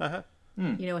through, Uh-huh.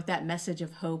 with that message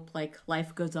of hope, like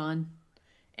life goes on.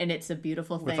 And it's a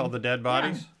beautiful thing. With all the dead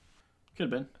bodies. Could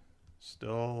have been. Still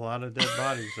a lot of dead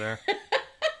bodies there.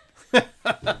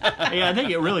 Yeah, I think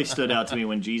it really stood out to me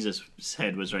when Jesus'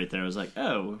 head was right there. I was like,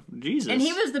 oh, Jesus. And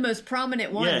he was the most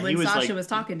prominent one Yeah, when he was Sasha like- was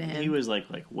talking to him. He was like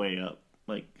way up.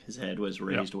 Like his head was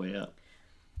raised way up.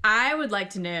 I would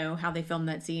like to know how they filmed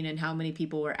that scene and how many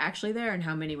people were actually there and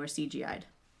how many were CGI'd.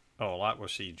 Oh, a lot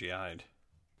was CGI'd.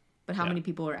 But how many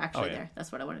people were actually yeah. there?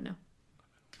 That's what I want to know.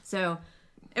 So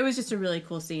it was just a really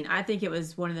cool scene. I think it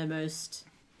was one of the most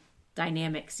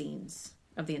dynamic scenes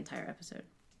of the entire episode.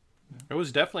 It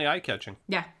was definitely eye-catching.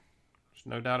 Yeah. There's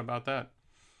no doubt about that.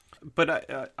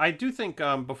 But I do think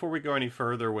before we go any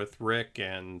further with Rick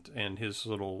and his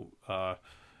little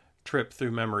trip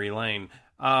through memory lane,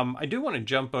 I do want to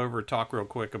jump over, talk real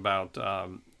quick about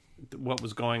what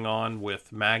was going on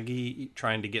with Maggie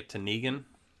trying to get to Negan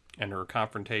and her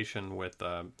confrontation with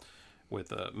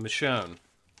Michonne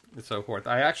and so forth.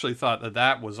 I actually thought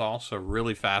that was also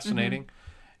really fascinating,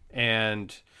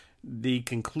 and the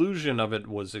conclusion of it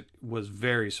was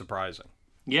very surprising.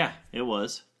 Yeah, it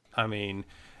was. I mean,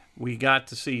 we got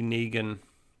to see Negan.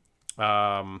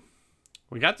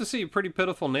 We got to see a pretty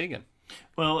pitiful Negan.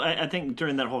 Well, I think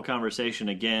during that whole conversation,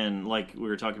 again, like we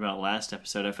were talking about last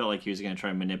episode, I felt like he was going to try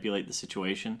and manipulate the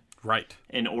situation. Right.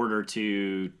 In order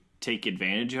to take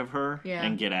advantage of her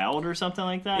and get out or something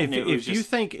like that.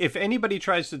 If anybody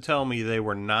tries to tell me they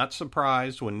were not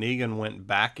surprised when Negan went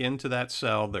back into that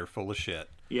cell, they're full of shit.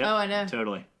 Yeah. Oh, I know.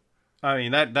 Totally. I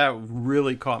mean, that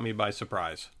really caught me by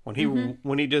surprise when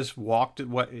he just walked,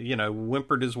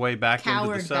 whimpered his way back into the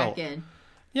Cowered cell. back in.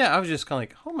 Yeah, I was just kind of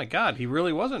like, oh my God, he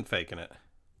really wasn't faking it.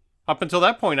 Up until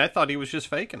that point, I thought he was just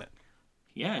faking it.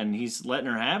 Yeah, and he's letting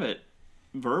her have it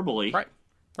verbally.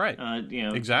 Right.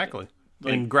 Exactly.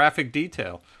 In graphic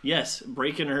detail. Yes,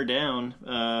 breaking her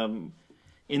down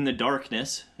in the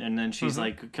darkness, and then she's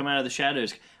like, "Come out of the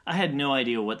shadows." I had no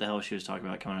idea what the hell she was talking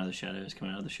about. Coming out of the shadows.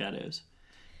 Coming out of the shadows.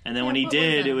 And then when he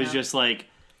did, it was just like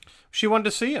she wanted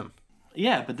to see him.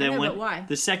 Yeah, but then but why?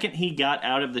 The second he got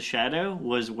out of the shadow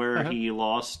was where he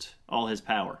lost all his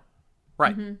power.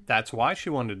 Right. That's why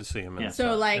she wanted to see him.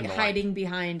 So like hiding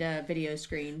behind a video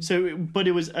screen. So, but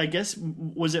it was, I guess,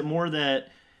 was it more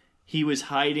that he was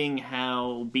hiding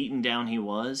how beaten down he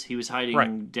was? He was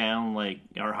hiding down,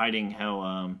 or hiding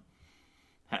how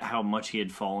much he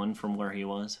had fallen from where he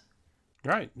was.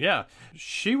 Right. Yeah.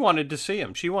 She wanted to see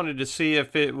him. She wanted to see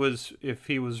if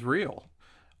he was real.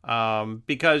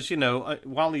 Because,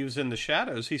 while he was in the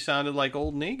shadows, he sounded like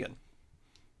old Negan.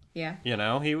 Yeah.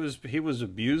 He was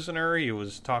abusing her. He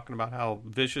was talking about how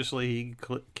viciously he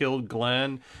killed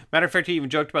Glenn. Matter of fact, he even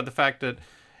joked about the fact that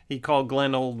he called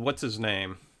Glenn old, what's his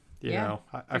name?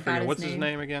 I forget what's his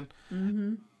name again.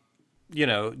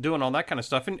 Mm-hmm. Doing all that kind of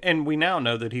stuff. And we now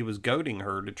know that he was goading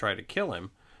her to try to kill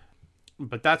him.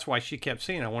 But that's why she kept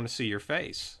saying, I want to see your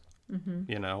face.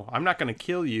 Mm-hmm. I'm not going to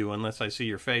kill you unless I see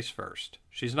your face first.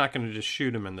 She's not going to just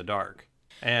shoot him in the dark.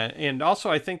 And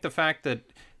also, I think the fact that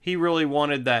he really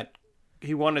wanted that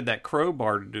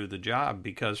crowbar to do the job,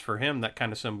 because for him, that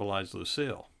kind of symbolized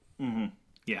Lucille. Mm-hmm.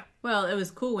 Yeah. Well, it was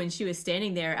cool when she was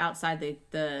standing there outside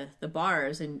the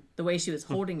bars, and the way she was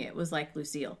holding it was like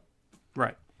Lucille.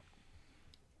 Right.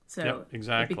 So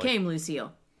exactly. It became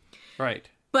Lucille. Right.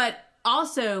 But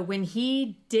also, when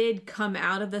he did come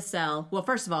out of the cell, well,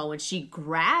 first of all, when she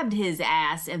grabbed his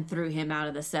ass and threw him out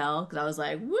of the cell, because I was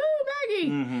like, woo,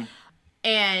 Maggie! Mm-hmm.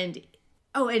 And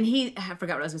I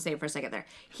forgot what I was going to say for a second there.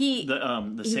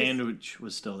 The sandwich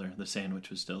was still there. The sandwich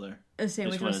was still there. The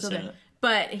sandwich was still there. That.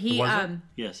 But he...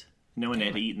 Yes. No one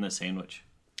had eaten the sandwich.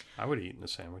 I would have eaten the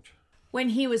sandwich. When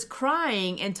he was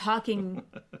crying and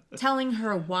telling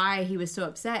her why he was so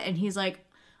upset, and he's like,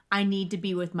 I need to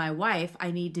be with my wife.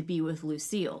 I need to be with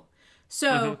Lucille.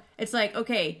 So it's like,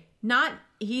 okay,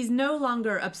 he's no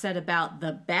longer upset about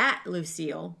the bat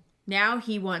Lucille. Now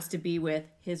he wants to be with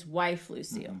his wife,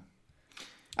 Lucille.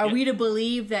 Are we to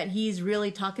believe that he's really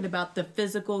talking about the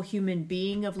physical human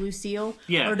being of Lucille?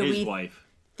 Yeah, or do his we wife.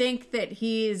 Think that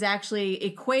he is actually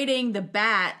equating the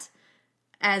bat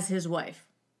as his wife?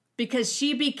 Because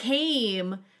she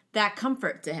became that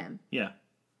comfort to him. Yeah.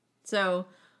 So...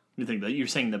 You think that you're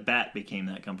saying the bat became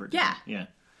that comfort? Yeah. Yeah.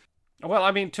 Well,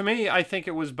 I mean, to me, I think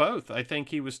it was both. I think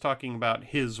he was talking about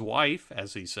his wife,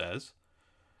 as he says,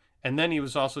 and then he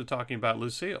was also talking about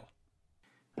Lucille.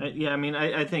 Yeah, I mean,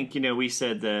 I think, we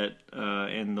said that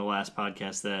in the last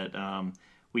podcast that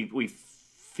we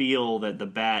feel that the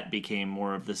bat became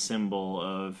more of the symbol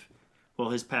of,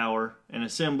 his power, and a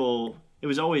symbol. It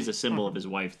was always a symbol of his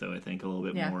wife, though, I think, a little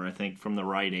bit more. I think from the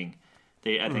writing.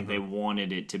 I think they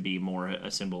wanted it to be more a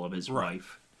symbol of his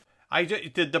wife.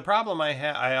 The problem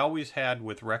I always had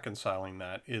with reconciling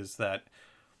that is that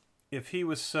if he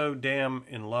was so damn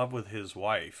in love with his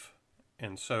wife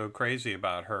and so crazy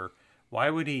about her, why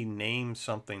would he name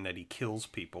something that he kills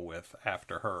people with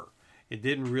after her? It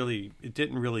didn't really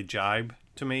jibe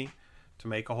to me to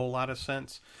make a whole lot of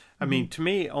sense. I mean, to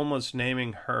me, almost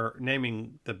naming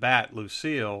the bat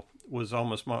Lucille was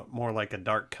almost more like a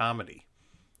dark comedy.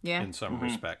 Yeah. In some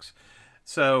respects.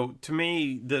 So, to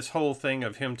me, this whole thing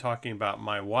of him talking about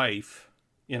my wife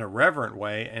in a reverent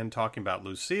way and talking about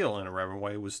Lucille in a reverent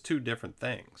way was two different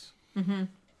things.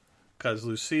 Because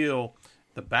Lucille,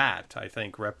 the bat, I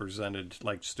think, represented,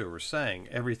 like Stu was saying,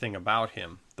 everything about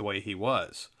him, the way he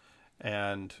was.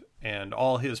 And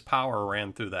all his power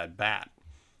ran through that bat.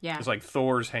 Yeah. It was like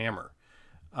Thor's hammer.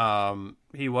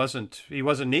 He wasn't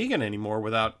Negan anymore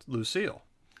without Lucille.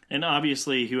 And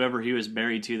obviously, whoever he was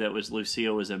married to that was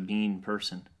Lucille was a mean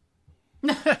person.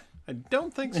 I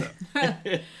don't think so.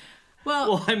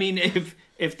 Well, I mean,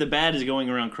 if the bat is going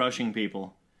around crushing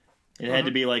people, it had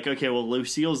to be like, okay, well,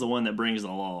 Lucille's the one that brings the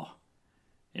law.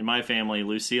 In my family,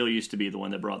 Lucille used to be the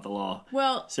one that brought the law.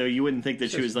 Well, so you wouldn't think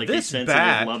that she was like a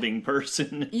sensitive, loving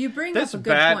person. You bring up a good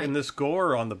bat point. And this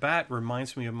gore on the bat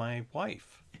reminds me of my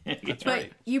wife. That's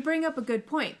right. You bring up a good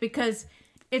point, because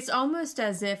it's almost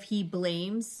as if he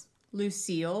blames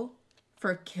Lucille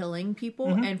for killing people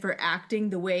and for acting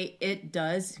the way it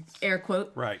does, air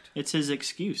quote. Right. It's his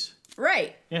excuse.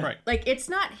 Right. Yeah. Right. Like, it's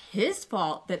not his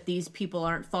fault that these people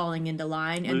aren't falling into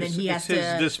line, and then he has It's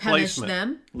his to punish displacement.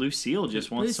 them. Lucille just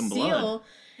wants some blood.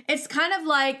 It's kind of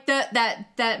like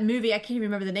that movie. I can't even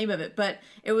remember the name of it, but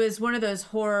it was one of those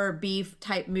horror beef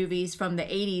type movies from the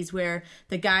 80s where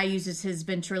the guy uses his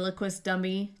ventriloquist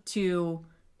dummy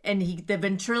the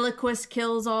ventriloquist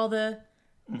kills all the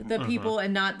people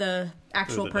and not the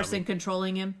actual person dummy.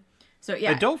 controlling him. So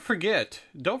yeah. And don't forget,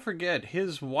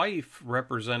 his wife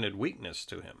represented weakness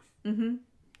to him. Mm-hmm.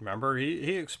 Remember,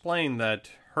 he explained that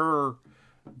her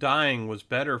dying was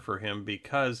better for him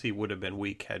because he would have been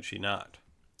weak had she not.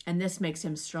 And this makes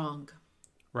him strong.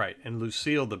 Right, and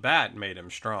Lucille the Bat made him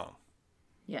strong.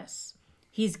 Yes.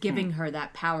 He's giving her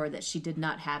that power that she did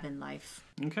not have in life.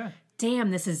 Okay.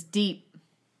 Damn, this is deep.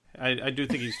 I do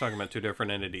think he's talking about two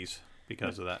different entities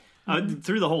because of that.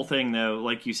 Through the whole thing, though,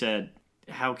 like you said,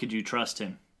 how could you trust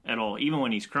him at all? Even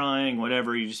when he's crying,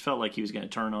 whatever, you just felt like he was going to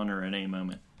turn on her at any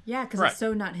moment. Yeah, because Right. it's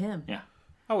so not him. Yeah.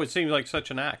 Oh, it seemed like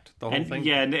such an act, the whole And thing.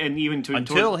 yeah, and even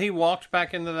Until he walked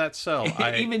back into that cell.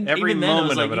 Every then I moment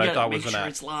was like, of it you I gotta thought make was an sure act.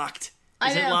 it's locked.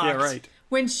 I Is it know. locked? Yeah, right.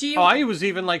 When she Oh, I was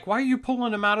even like, why are you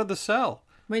pulling him out of the cell?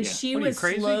 when Yeah. she What are you, was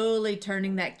crazy? slowly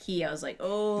turning that key, I was like,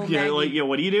 "Oh, Yeah, Maggie." like,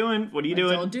 what are you doing? What are you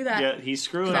doing? Don't do that. Yeah, he's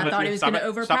screwing I up. thought he was Stop going to it.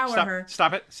 overpower Stop her.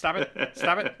 Stop it.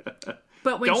 Stop it.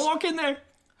 But when Don't walk in there.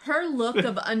 her look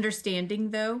of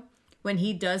understanding, though, when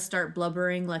he does start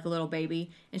blubbering like a little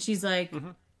baby, and she's like,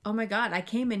 "Oh my God, I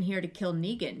came in here to kill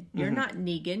Negan. You're not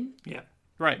Negan. Yeah.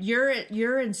 Right.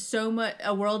 You're in so much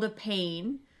a world of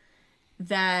pain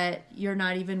that you're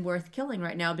not even worth killing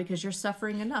right now because you're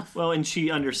suffering enough." Well, and she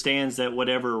understands that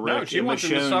whatever No, Rick she and wants him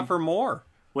to Michonne, suffer more.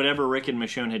 whatever Rick and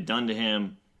Michonne had done to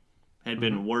him, had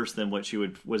been worse than what she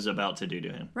was about to do to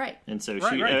him. Right. And so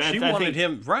Right, she, right. I She think- wanted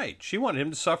him. Right. She wanted him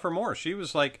to suffer more. She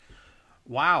was like,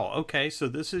 "Wow, okay, so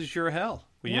this is your hell.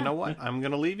 Well, Yeah. you know what? I'm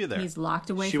going to leave you there." He's locked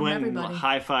away She from went everybody. and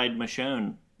high-fived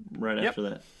Michonne right Yep. after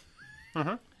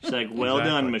that. She's like, "Well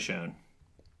done, Michonne."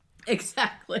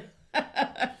 Exactly.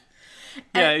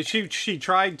 Yeah, she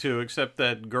tried to, except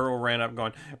that girl ran up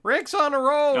going, "Rick's on a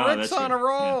roll! Oh, Rick's that's on a right.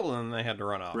 roll!" And they had to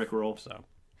run off. Rick roll. So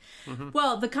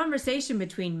Well, the conversation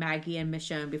between Maggie and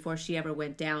Michonne before she ever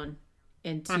went down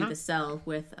into Mm-hmm. the cell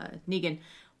with Negan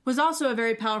was also a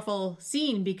very powerful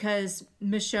scene because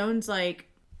Michonne's like,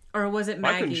 or was it I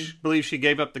Maggie? couldn't believe she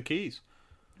gave up the keys.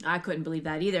 I couldn't believe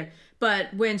that either.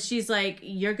 But when she's like,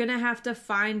 "You're going to have to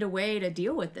find a way to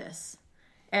deal with this."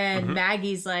 And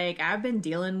Maggie's like, "I've been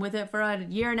dealing with it for a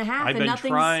year and a half I've and been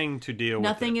nothing's trying to deal with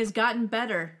nothing it. has gotten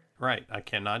better." Right, I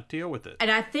cannot deal with it. And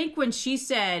I think when she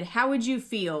said, "How would you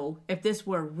feel if this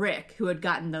were Rick who had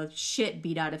gotten the shit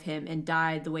beat out of him and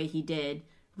died the way he did,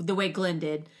 the way Glenn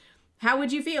did? How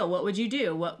would you feel? What would you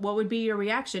do? What would be your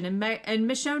reaction?" And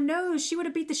Michonne knows she would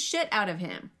have beat the shit out of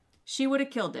him. She would have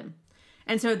killed him.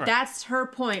 And so that's her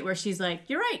point where she's like,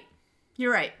 "You're right.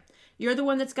 You're right. You're the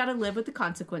one that's got to live with the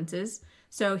consequences.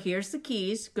 So here's the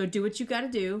keys. Go do what you got to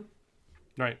do.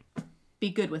 Right. Be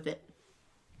good with it."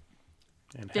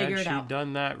 And Figure had it she out.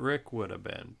 done that, Rick would have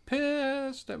been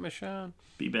pissed at Michonne.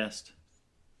 Be best.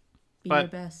 Be But your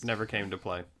best. never came to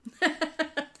play.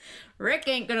 Rick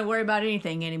ain't going to worry about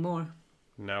anything anymore.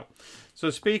 No. So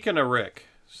speaking of Rick,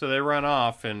 so they run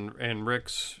off and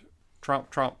Rick's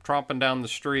tromping down the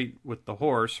street with the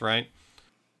horse, right?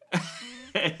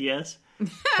 Yes.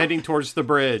 Heading towards the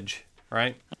bridge,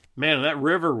 right? Man, that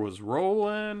river was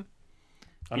rolling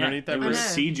underneath Yeah, that it was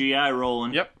bridge. CGI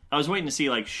rolling. Yep. I was waiting to see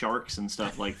like sharks and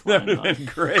stuff like That flying would have by. been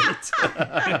great.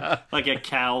 Like a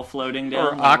cow floating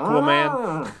Or down.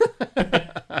 Aquaman.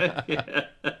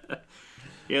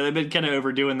 Yeah, they've been kind of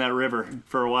overdoing that river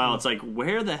for a while. It's like,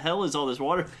 where the hell is all this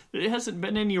water? It hasn't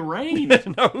been any rain.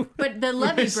 No, But the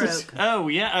levee This is- broke. oh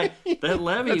yeah, that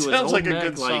levee that was sounds like a holding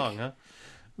good back, like, song, huh?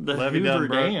 the Levee done Hoover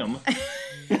broke.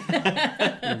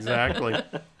 Dam. Exactly.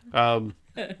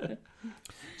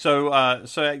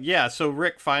 So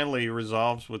Rick finally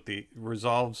resolves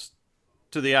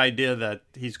to the idea that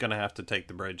he's going to have to take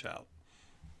the bridge out,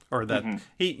 or that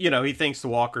he thinks the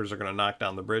walkers are going to knock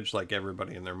down the bridge like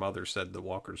everybody and their mother said the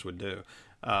walkers would do.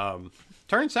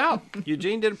 Turns out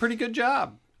Eugene did a pretty good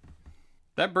job.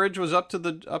 That bridge was up to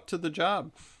the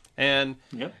job. And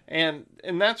Yep. and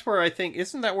that's where I think,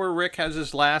 isn't that where Rick has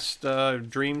his last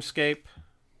dreamscape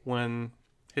when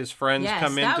his friends Yes,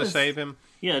 come in that to was- save him?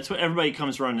 Yeah, it's what everybody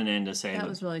comes running in to say. That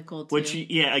was really cool, too. Which,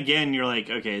 yeah, again, you're like,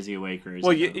 okay, is he awake or is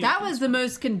Well, he you- not? That was the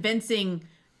most convincing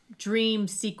dream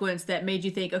sequence that made you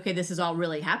think, okay, this is all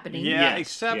really happening. Yeah, Yes.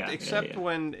 except Yeah.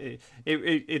 when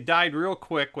it died real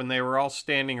quick when they were all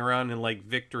standing around in like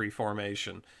victory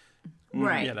formation,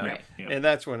 Right, You know? right. Yep. And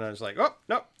that's when I was like, oh,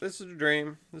 no, this is a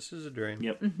dream. This is a dream.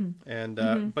 Yep.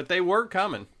 And but they were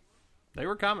coming. They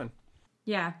were coming.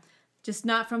 Yeah. Just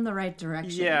not from the right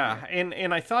direction. Yeah,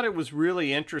 and I thought it was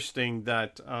really interesting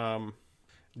that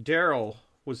Daryl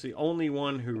was the only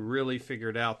one who really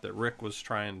figured out that Rick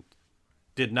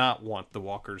did not want the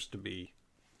walkers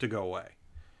to go away.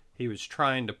 He was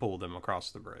trying to pull them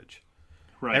across the bridge.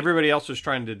 Right. Everybody else was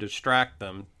trying to distract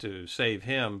them to save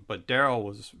him, but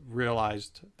Daryl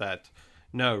realized that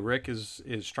no, Rick is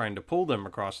trying to pull them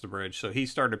across the bridge, so he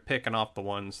started picking off the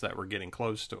ones that were getting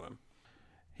close to him.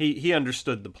 He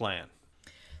understood the plan.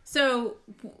 So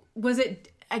was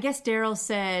it, I guess Daryl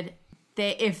said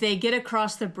if they get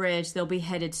across the bridge, they'll be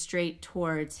headed straight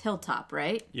towards Hilltop,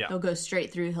 right? Yeah. They'll go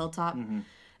straight through Hilltop.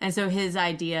 And so his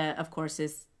idea, of course,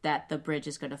 is that the bridge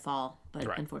is going to fall, but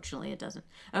Right. unfortunately it doesn't.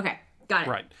 Okay, got it.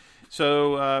 Right.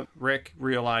 So Rick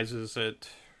realizes that,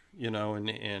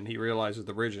 and he realizes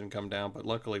the bridge didn't come down, but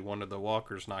luckily one of the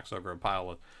walkers knocks over a pile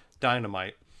of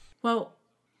dynamite. Well,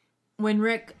 when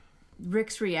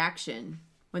Rick's reaction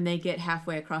when they get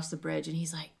halfway across the bridge and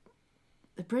he's like,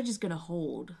 the bridge is going to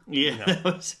hold. Yeah. that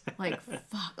was- Like,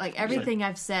 fuck. Like, everything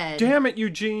I've said. Damn it,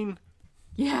 Eugene.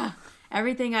 Yeah.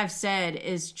 Everything I've said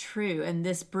is true. And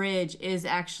this bridge is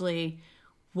actually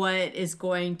what is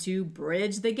going to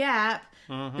bridge the gap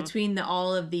between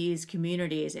all of these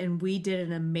communities. And we did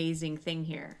an amazing thing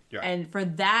here. Yeah. And for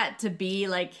that to be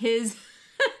like his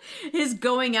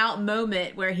going out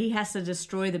moment where he has to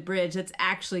destroy the bridge that's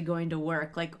actually going to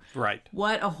work. Like, Right.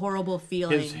 what a horrible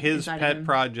feeling. His inside of pet him.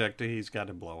 project he's got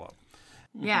to blow up.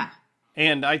 Yeah.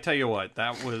 And I tell you what,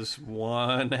 that was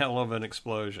one hell of an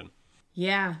explosion.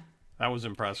 Yeah. That was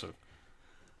impressive.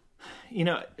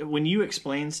 When you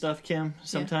explain stuff, Kim,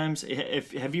 sometimes,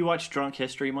 have you watched Drunk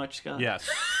History much, Scott? Yes.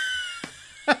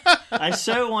 I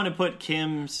so want to put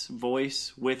Kim's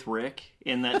voice with Rick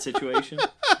in that situation.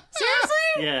 Seriously?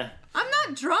 Yeah. I'm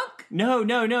not drunk. No.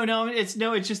 It's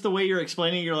just the way you're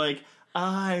explaining. You're like,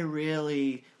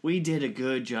 we did a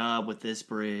good job with this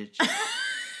bridge.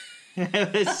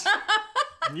 It's-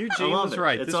 Eugene love was it.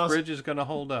 right. It's This awesome. bridge is going to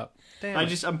hold up. Damn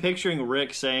it. I'm picturing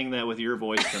Rick saying that with your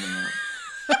voice coming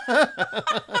out.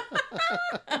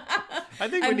 I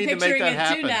think we I'm need to make picturing that it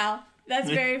happen. too now. That's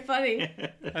very funny.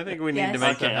 I think we need Yes. to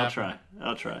make Okay, that happen.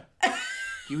 I'll try.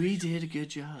 We did a good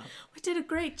job. We did a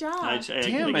great job. Damn it.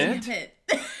 Damn it.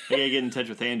 I gotta get in touch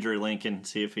with Andrew Lincoln,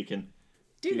 see if he can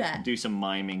Do that. do some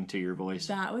miming to your voice.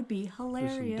 That would be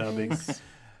hilarious. Dubbing.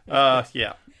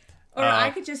 Yeah. Or I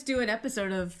could just do an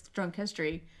episode of Drunk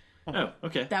History. Oh,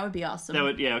 okay. That would be awesome.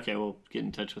 Okay, we'll get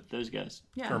in touch with those guys.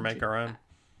 Yeah, Or make our own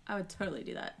I would totally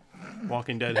do that.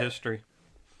 Walking Dead history.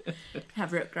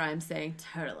 Have Rick Grimes saying,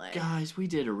 totally. Guys, we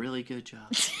did a really good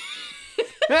job.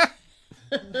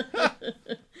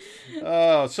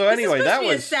 Oh, so anyway, This is supposed that to be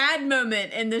a was sad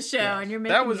moment in the show, and you're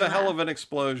making that was me a hell laugh. of an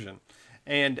explosion,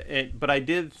 but I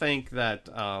did think that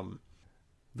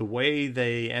the way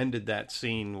they ended that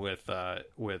scene with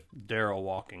Daryl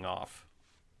walking off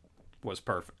was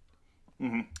perfect.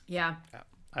 Yeah.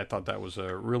 I thought that was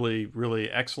a really, really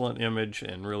excellent image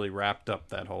and really wrapped up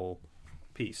that whole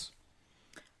piece.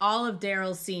 All of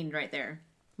Daryl's scene right there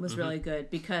was really good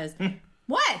because...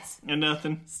 What? And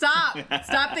nothing. Stop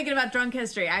thinking about Drunk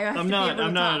History. I'm not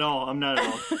at all. I'm not at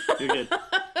all. You're good.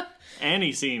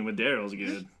 Any scene with Daryl's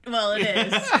good. Well, it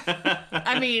is.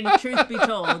 I mean, truth be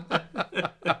told.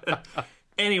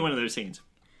 Any one of those scenes.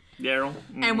 Daryl.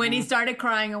 And when he started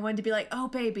crying, I wanted to be like, "Oh,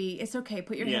 baby, it's okay.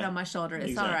 Put your head Yeah, on my shoulder. It's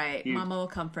exactly. all right. You- Mama will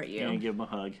comfort you." And give him a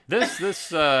hug. This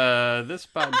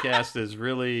podcast is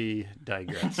really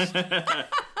digressed.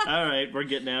 All right, we're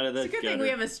getting out of the It's a good thing we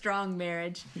have a strong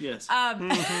marriage. Yes.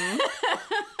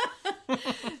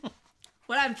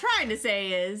 What I'm trying to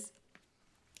say is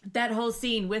that whole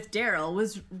scene with Daryl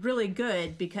was really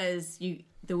good because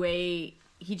the way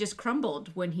he just crumbled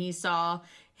when he saw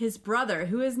his brother,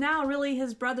 who is now really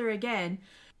his brother again,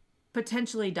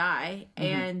 potentially die,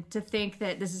 and to think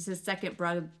that this is his second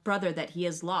brother that he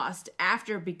has lost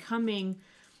after becoming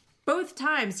both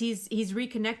times he's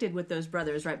reconnected with those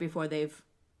brothers right before they've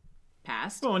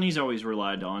passed. Well, and he's always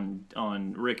relied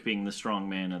on Rick being the strong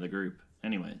man of the group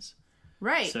anyways.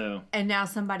 Right. So- and now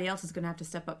somebody else is going to have to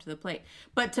step up to the plate.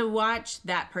 But to watch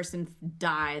that person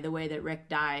die the way that Rick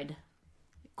died,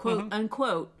 quote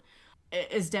unquote,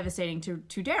 is devastating to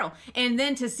Daryl. And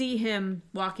then to see him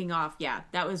walking off, yeah,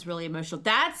 that was really emotional.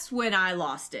 That's when I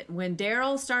lost it. When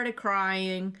Daryl started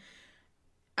crying,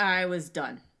 I was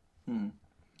done.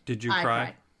 Did you I cry?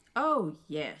 cried. Oh,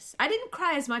 yes. I didn't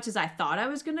cry as much as I thought I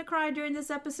was going to cry during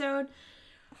this episode.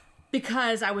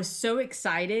 because I was so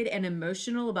excited and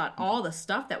emotional about all the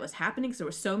stuff that was happening. So there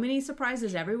were so many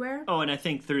surprises everywhere. Oh, and I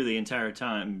think through the entire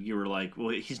time, you were like, well,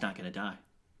 he's not going to die.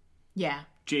 Yeah.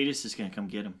 Jadis is going to come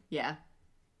get him. Yeah.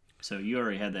 So you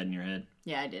already had that in your head,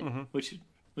 Yeah, I did. which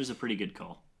was a pretty good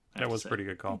call. I have That to was a say. pretty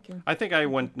good call. Thank you. I think I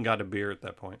went and got a beer at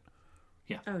that point.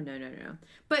 Oh, no.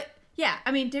 But, yeah,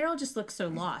 I mean, Daryl just looked so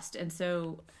lost. And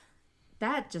so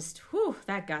that just, whew,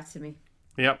 that got to me.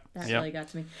 Yep. That yep. really got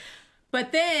to me.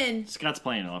 But then Scott's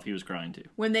playing it off. He was crying too.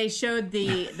 when they showed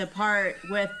the part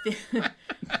with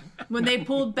when they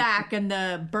pulled back and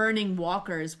the burning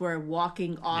walkers were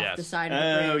walking off Yes. the side of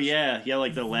the bridge. Oh yeah,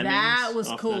 like the lemmings. That was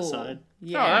off cool. The side.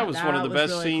 Yeah, Oh, that was one of the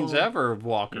best really scenes cool. ever of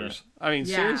walkers. I mean,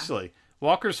 Yeah. seriously.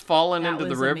 Walkers falling That into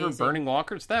the was river, amazing. burning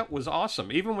walkers. That was awesome.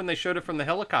 Even when they showed it from the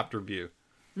helicopter view.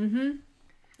 Mm-hmm.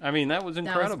 I mean, that was That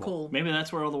incredible. was cool. Maybe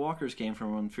that's where all the walkers came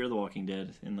from on Fear the Walking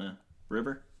Dead in the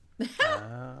river. They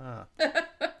were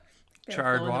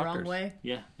Charred flowing the walkers. wrong way.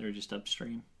 Yeah, they were just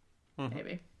upstream.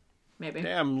 Maybe.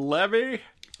 Damn, Levy.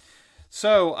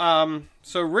 So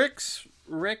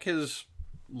Rick has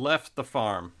left the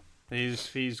farm.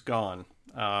 He's gone.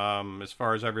 As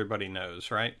far as everybody knows,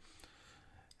 right?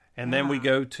 And then we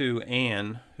go to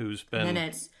Anne, who's been And then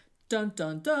it's dun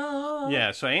dun dun.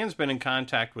 yeah. So Anne's been in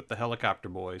contact with the helicopter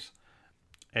boys,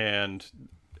 and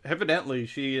evidently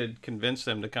she had convinced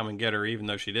them to come and get her, even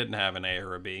though she didn't have an A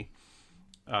or a B.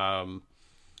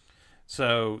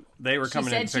 So they were She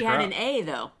coming in said to pick she her had up. an A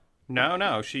though.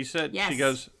 No. She said, Yes. she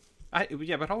goes,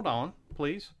 yeah, but hold on,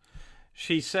 please.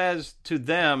 She says to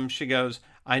them, she goes,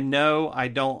 I know I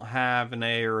don't have an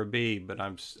A or a B, but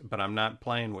I'm not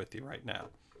playing with you right now.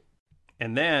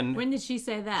 And then When did she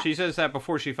say that? she says that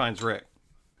before she finds Rick.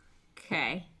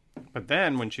 Okay. But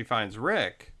then when she finds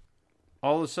Rick,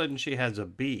 all of a sudden she has a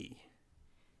B.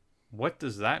 What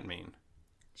does that mean?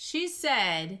 She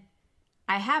said,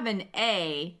 I have an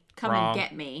A. Come Wrong. and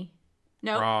get me.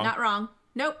 Nope, Wrong. not wrong.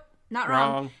 Nope, not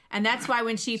wrong. Wrong. And that's why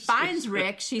when she finds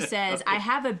Rick, she says, I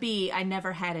have a B. I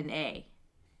never had an A.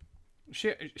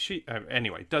 She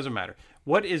anyway, doesn't matter.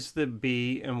 What is the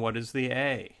B and what is the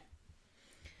A?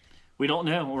 We don't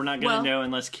know. We're not going to Well- know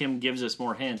unless Kim gives us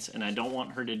more hints, and I don't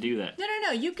want her to do that.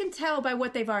 No. You can tell by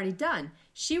what they've already done.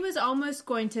 She was almost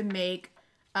going to make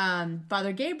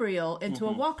Father Gabriel into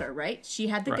a walker, right? She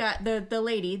had the Right. guy, the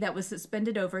lady that was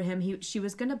suspended over him. She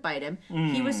was going to bite him.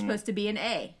 He was supposed to be an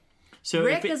A. So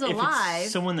Rick if is if alive.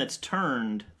 it's someone that's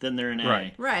turned, then they're an A.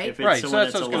 Right. Right. If it's Right, so someone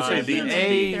that's what I was alive, going to say. then The it's a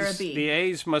B. They're a A's, B. the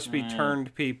A's must be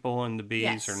turned people, and the B's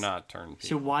Yes. are not turned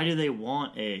So people. why do they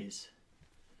want A's?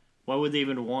 Why would they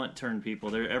even want turned people?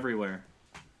 They're everywhere.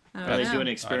 Are they doing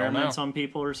experiments on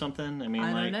people or something? I mean,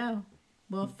 I like, don't know.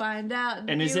 We'll find out in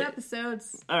And a is few it-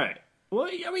 episodes. all right. Well,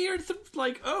 I mean, you're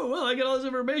like, oh, well, I got all this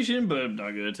information, but I'm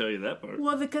not going to tell you that part.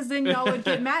 Well, because then y'all would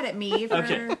get mad at me for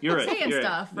Okay, you're right. saying you're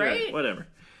stuff, you're right? Whatever.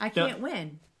 I can't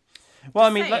win. Well, I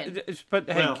mean, saying. but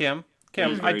hey, Well, Kim, that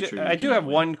is I very true. You do cannot have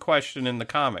win. one question in the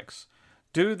comics.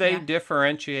 Do they Yeah.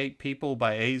 differentiate people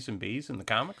by A's and B's in the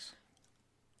comics?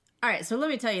 All right, so let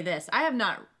me tell you this. I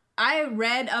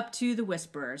read up to the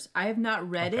Whisperers. I have not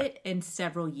read it in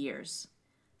several years.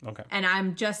 Okay. And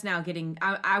I'm just now getting,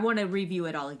 I want to review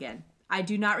it all again. I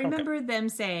do not remember them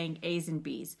saying A's and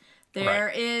B's.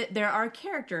 There are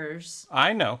characters,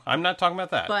 I know. I'm not talking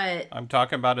about that. but I'm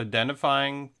talking about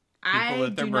identifying people I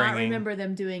that they're do bringing. not remember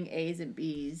them doing A's and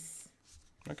B's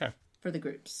Okay. for the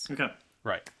groups. Okay.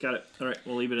 Right. Got it. All right.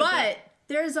 We'll leave it at that. But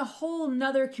there's a whole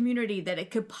nother community that it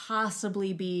could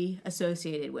possibly be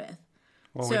associated with.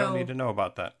 Well, we don't So- need to know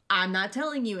about that. I'm not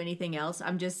telling you anything else.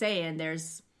 I'm just saying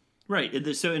there's Right.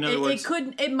 So, in other words,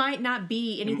 it might not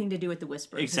be anything to do with the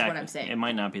Whisperers, exactly. is what I'm saying. It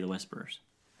might not be the Whisperers.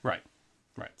 Right.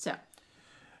 Right. So,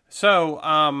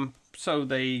 So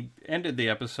they ended the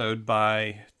episode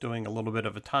by doing a little bit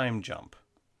of a time jump.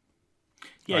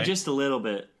 Yeah, Right. just a little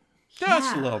bit.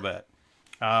 Just a Yeah. little bit.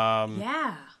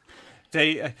 yeah.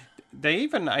 They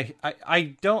even I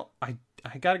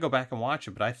got to go back and watch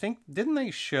it, but I think didn't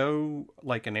they show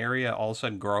like an area all of a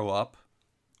sudden grow up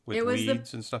with It was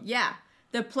weeds and stuff? Yeah.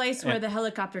 The place where the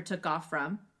helicopter took off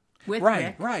from with Right,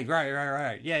 Rick right.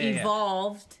 Yeah, yeah.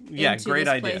 evolved Yeah, into great this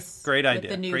idea. place Great with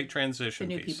idea. the new, Great transition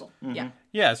the new piece. people. Yeah.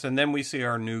 Yes, and then we see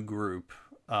our new group.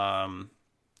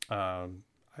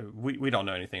 We don't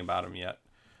know anything about them yet,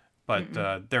 but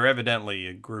they're evidently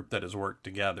a group that has worked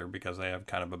together because they have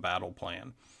kind of a battle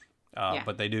plan. Yeah.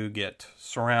 But they do get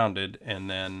surrounded, and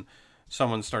then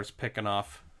someone starts picking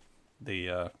off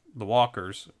the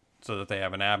walkers so that they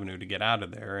have an avenue to get out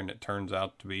of there, and it turns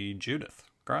out to be Judith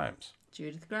Grimes,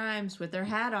 Judith Grimes with her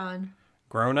hat on.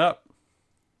 grown up.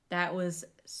 That was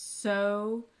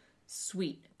so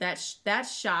sweet. That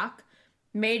shock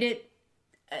made it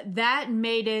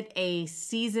a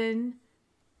season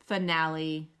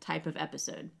finale type of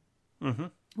episode. Mm-hmm.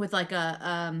 With like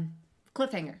a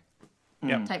cliffhanger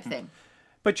type thing.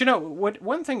 But you know what?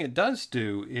 One thing it does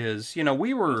do is, you know,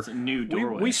 It's a new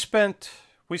doorway. we spent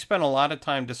a lot of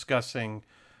time discussing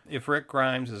if Rick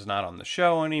Grimes is not on the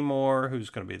show anymore, who's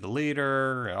going to be the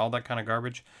leader, and all that kind of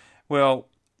garbage. Well,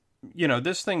 you know,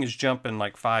 this thing is jumping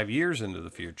like 5 years into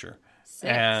the future. 6.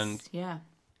 And yeah.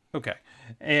 okay.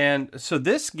 And so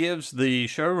this gives the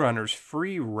showrunners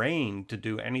free reign to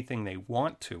do anything they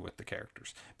want to with the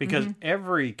characters, because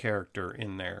every character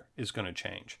in there is going to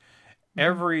change.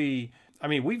 We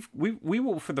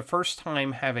will for the first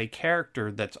time have a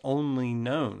character that's only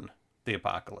known the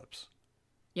apocalypse.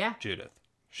 Yeah. Judith.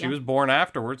 She was born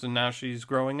afterwards, and now she's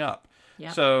growing up.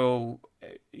 Yep. So,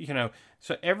 you know,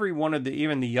 every one of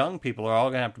even the young people are all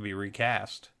going to have to be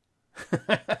recast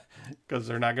because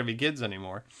they're not going to be kids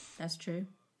anymore. That's true.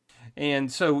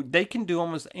 And so they can do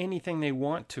almost anything they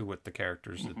want to with the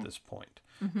characters at this point.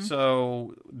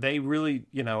 So they really,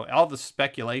 you know, all the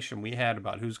speculation we had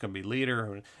about who's going to be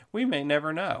leader, we may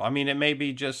never know. I mean, it may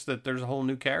be just that there's a whole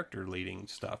new character leading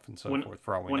stuff and so forth.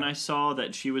 For all we know. When I saw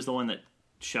that she was the one that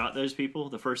shot those people,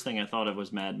 the first thing I thought of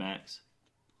was Mad Max.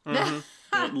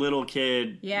 That little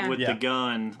kid with the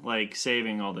gun, like,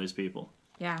 saving all those people.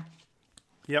 Yeah.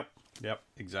 Yep,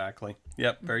 exactly.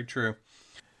 Yep, very true.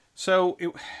 So,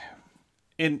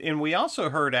 and we also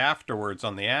heard afterwards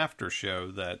on the after show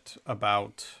that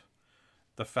about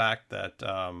the fact that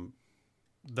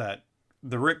that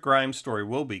the Rick Grimes story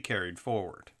will be carried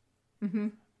forward,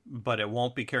 but it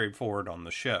won't be carried forward on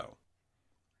the show.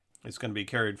 It's going to be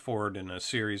carried forward in a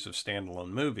series of standalone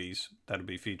movies that'll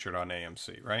be featured on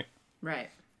AMC, right?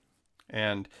 Right.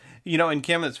 And, you know, and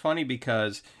Kim, it's funny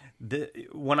because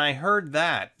when I heard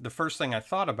that, the first thing I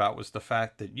thought about was the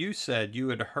fact that you said you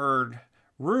had heard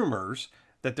rumors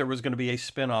that there was going to be a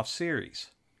spin-off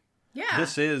series. Yeah.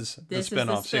 This is the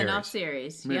spin-off series. Spin-off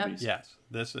series. Yep. Yes.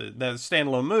 This is the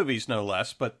standalone movies, no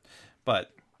less, but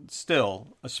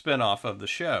still a spin-off of the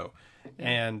show.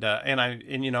 Yeah. And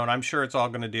I'm sure it's all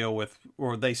going to deal with,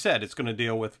 or they said it's going to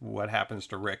deal with what happens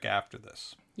to Rick after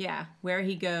this. Yeah, where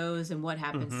he goes and what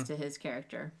happens to his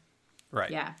character.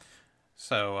 Right. Yeah.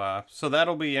 So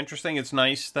that'll be interesting. It's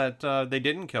nice that they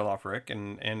didn't kill off Rick,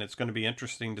 and it's going to be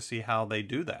interesting to see how they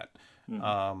do that.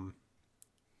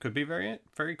 Could be very,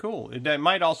 very cool. It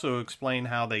might also explain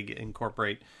how they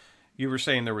incorporate. You were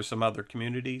saying there were some other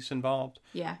communities involved.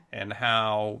 Yeah. And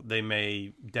how they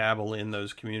may dabble in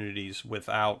those communities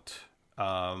without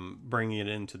bringing it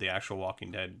into the actual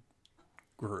Walking Dead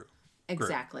group.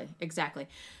 Exactly.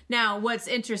 Now, what's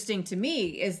interesting to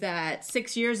me is that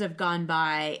 6 years have gone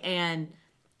by and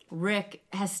Rick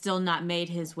has still not made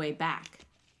his way back.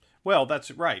 Well, that's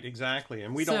right. Exactly.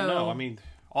 And we don't know. I mean,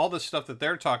 all the stuff that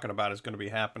they're talking about is going to be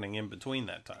happening in between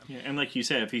that time. Yeah, and like you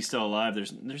said, if he's still alive,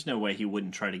 there's no way he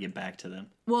wouldn't try to get back to them.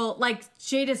 Well, like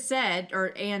Jada said,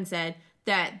 or Ann said,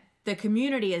 that the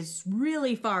community is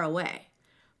really far away.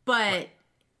 But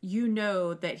you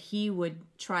know that he would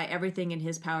try everything in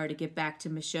his power to get back to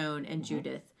Michonne and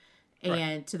Judith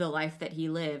and to the life that he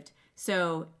lived.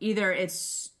 So either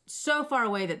it's so far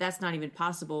away that that's not even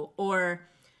possible, or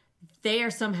they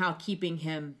are somehow keeping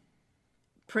him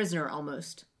prisoner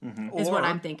almost, is what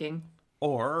I'm thinking.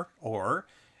 Or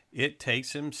it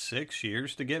takes him 6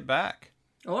 years to get back.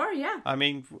 Or, yeah. I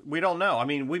mean, we don't know. I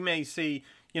mean, we may see,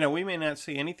 we may not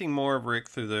see anything more of Rick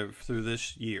through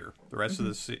this year, the rest of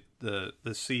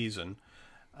the season,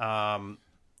 and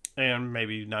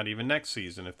maybe not even next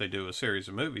season if they do a series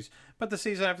of movies. But the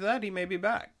season after that, he may be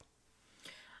back.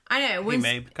 I know. He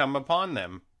may come upon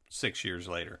them 6 years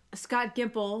later. Scott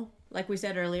Gimple, like we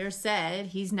said earlier, said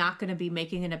he's not going to be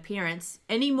making an appearance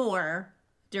anymore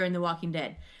during The Walking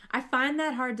Dead. I find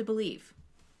that hard to believe.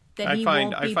 I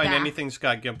find anything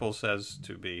Scott Gimple says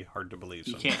to be hard to believe.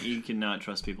 You cannot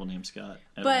trust people named Scott.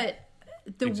 But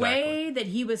the way that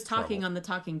he was talking on The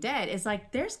Talking Dead is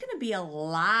like there's going to be a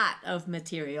lot of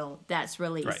material that's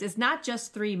released. Right. It's not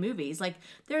just 3 movies. Like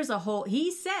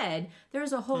he said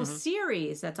there's a whole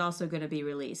series that's also going to be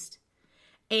released.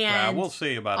 And we'll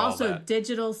see about all that. Also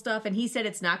digital stuff. And he said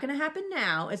it's not going to happen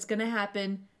now. It's going to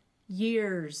happen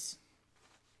years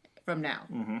from now.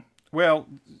 Mm-hmm. Well,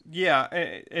 yeah,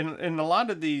 and a lot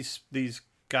of these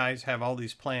guys have all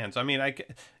these plans. I mean,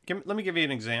 let me give you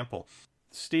an example.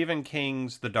 Stephen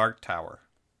King's The Dark Tower.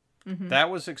 Mm-hmm.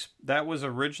 That was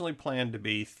originally planned to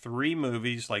be 3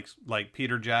 movies, like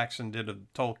Peter Jackson did of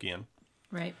Tolkien,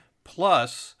 right?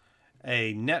 Plus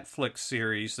a Netflix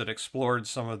series that explored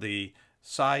some of the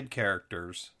side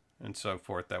characters and so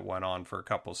forth that went on for a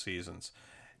couple seasons.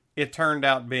 it turned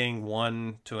out being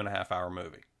 2.5 hour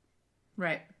movie.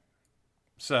 Right.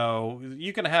 So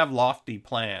you can have lofty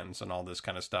plans and all this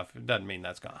kind of stuff. It doesn't mean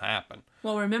that's going to happen.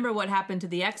 Well, remember what happened to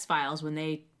the X-Files when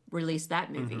they released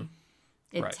that movie.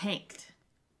 It Right. tanked.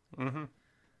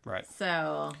 Right.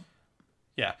 So...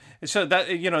 Yeah. So that,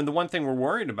 the one thing we're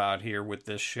worried about here with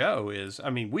this show is, I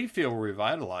mean, we feel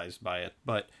revitalized by it,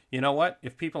 but you know what?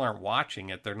 If people aren't watching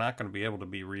it, they're not going to be able to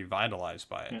be revitalized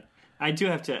by it. Yeah.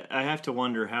 I have to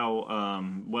wonder how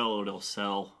well it'll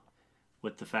sell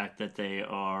with the fact that they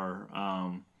are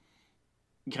kind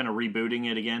of rebooting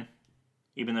it again.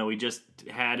 Even though we just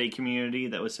had a community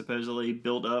that was supposedly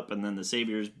built up and then the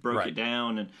Saviors broke it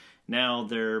down, and now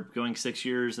they're going 6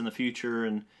 years in the future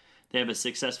and they have a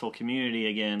successcan community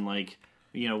again. Like,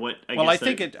 what? I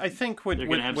think they're going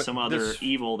to have some other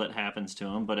evil that happens to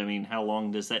them. But I mean, how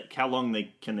long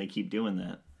can they keep doing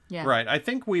that? Yeah. Right. I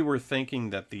think we were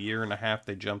thinking that the 1.5 years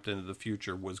they jumped into the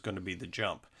future was going to be the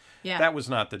jump. Yeah. That was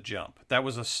not the jump. That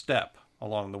was a step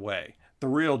along the way. The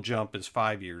real jump is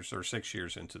 5 years or 6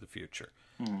 years into the future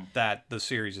that the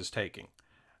series is taking.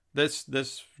 This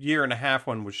 1.5 years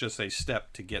one was just a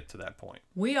step to get to that point.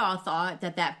 We all thought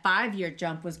that 5-year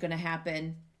jump was going to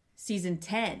happen season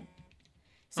 10.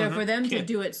 So for them to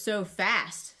do it so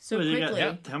fast, so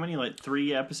quickly. How many,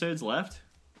 3 episodes left?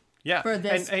 Yeah. For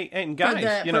this, and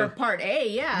guys, for part A,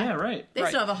 yeah. Yeah, right. They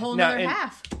still have a whole nother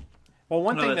half. Well,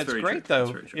 one thing that's great,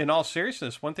 though, true. in all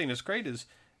seriousness, one thing that's great is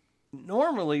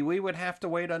normally we would have to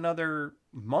wait another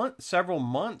several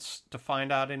months to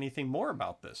find out anything more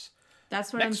about this.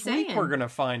 That's what I'm saying. Next week we're going to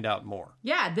find out more.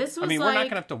 Yeah, this was we're not going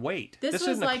to have to wait. This was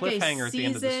isn't like a cliffhanger at the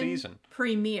end of the season.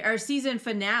 Premiere or season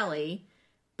finale,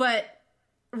 but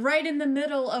right in the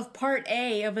middle of part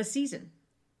A of a season.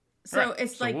 So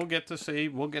it's like we'll get to see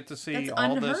that's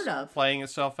all unheard this of. playing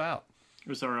itself out. It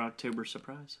was our October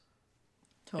surprise.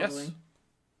 Totally. Yes.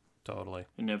 Totally.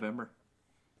 In November.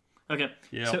 Okay.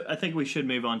 Yeah. So I think we should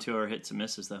move on to our hits and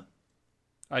misses, though.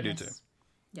 I do too.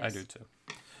 Yes. I do too.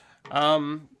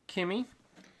 Kimmy,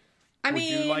 would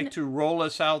you like to roll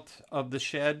us out of the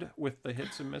shed with the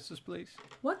hits and misses, please?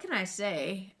 What can I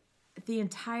say?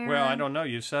 Well, I don't know.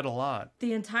 You said a lot.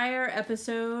 The entire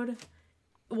episode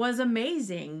was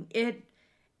amazing. It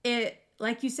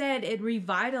like you said, it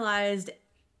revitalized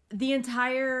the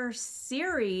entire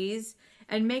series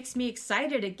and makes me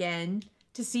excited again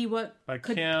to see what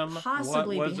could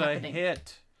possibly what was be happening. A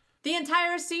hit? The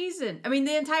entire season. I mean,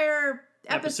 the entire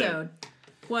episode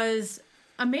was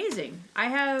amazing.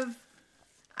 I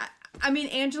mean,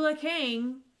 Angela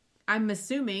Kang, I'm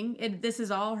assuming this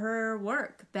is all her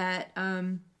work that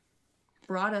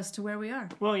brought us to where we are.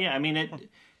 Well, yeah, I mean,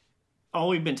 all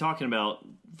we've been talking about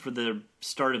for the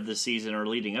start of the season or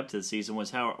leading up to the season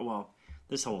was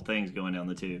this whole thing's going down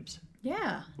the tubes.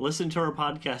 Yeah. Listen to our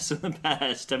podcasts in the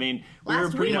past. I mean, we were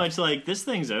Last pretty week. much like, this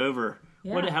thing's over.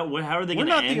 Yeah. How are they We're going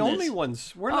to not end the only this?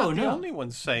 ones. We're not the only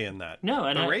ones saying that. No,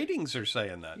 and the ratings are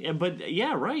saying that.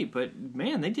 Yeah, right. But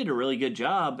man, they did a really good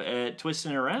job at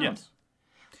twisting it around. Yes.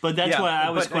 But that's why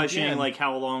I was questioning, again, like,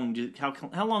 how long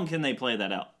can they play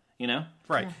that out? You know?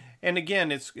 Right. Yeah. And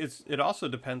again, it also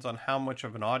depends on how much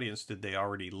of an audience did they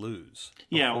already lose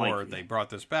before they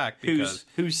brought this back. Because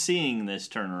who's seeing this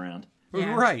turnaround?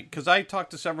 Yeah. Right. Because I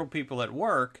talked to several people at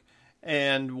work.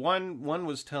 And one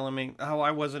was telling me,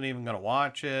 I wasn't even going to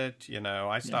watch it.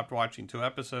 I stopped watching 2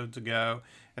 episodes ago.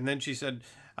 And then she said,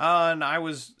 and I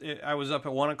was up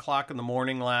at 1:00 in the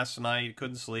morning last night,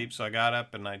 couldn't sleep, so I got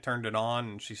up and I turned it on.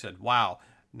 And she said, wow,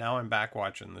 now I'm back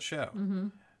watching the show. Mm-hmm.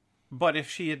 But if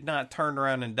she had not turned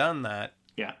around and done that,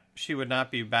 she would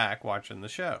not be back watching the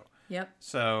show. Yep.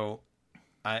 So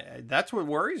that's what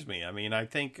worries me. I mean,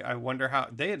 I wonder how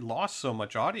they had lost so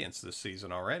much audience this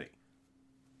season already.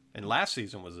 And last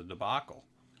season was a debacle.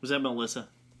 Was that Melissa?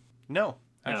 No,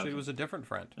 actually, It was a different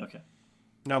friend. Okay.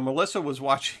 Now, Melissa was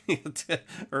watching it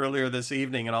earlier this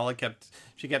evening, and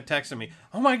she kept texting me,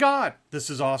 "Oh my God, this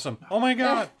is awesome! Oh my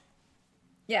God!"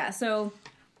 Yeah. So,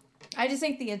 I just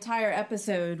think the entire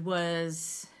episode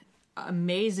was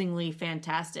amazingly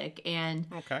fantastic, and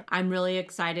I'm really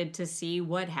excited to see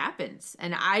what happens.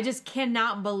 And I just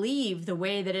cannot believe the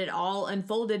way that it all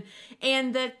unfolded,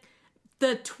 and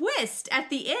the twist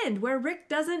at the end where Rick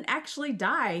doesn't actually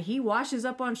die. He washes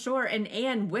up on shore and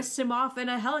Anne whisks him off in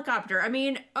a helicopter. I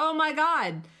mean, oh my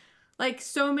God. Like,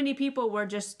 so many people were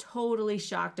just totally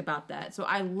shocked about that. So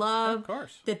I love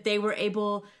that they were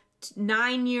able,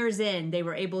 9 years in, they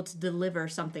were able to deliver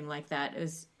something like that. It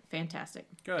was fantastic.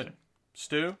 Good.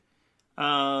 Stu?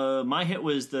 My hit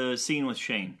was the scene with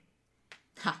Shane,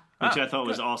 which I thought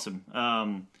was awesome.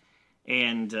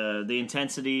 And the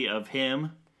intensity of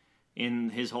him in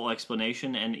his whole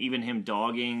explanation, and even him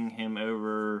dogging him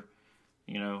over,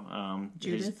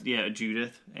 Judith.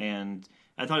 Judith, and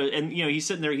I thought, and he's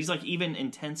sitting there, he's like even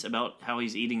intense about how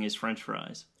he's eating his French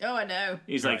fries. Oh, I know.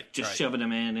 He's like just shoving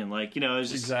them in, and like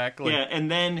it's just, Exactly. yeah. And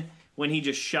then when he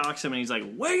just shocks him, and he's like,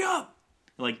 "Wake up!"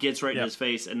 like gets right in Yep. his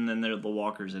face, and then the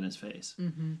walker's in his face.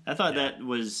 Mm-hmm. I thought that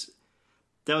was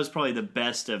probably the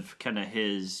best of kind of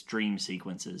his dream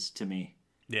sequences to me.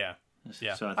 Yeah.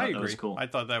 Yeah, So I thought I that agree. was cool. I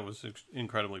thought that was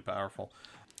incredibly powerful.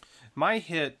 My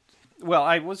hit, well,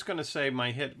 I was going to say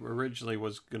my hit originally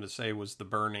was going to say was the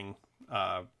burning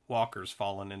walkers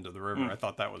falling into the river. I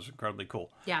thought that was incredibly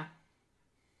cool. Yeah.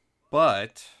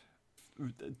 But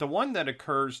the one that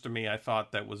occurs to me, I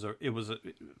thought that was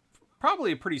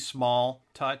probably a pretty small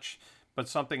touch, but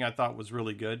something I thought was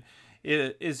really good.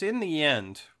 It is in the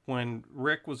end when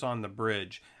Rick was on the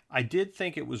bridge. I did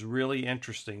think it was really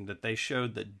interesting that they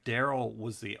showed that Daryl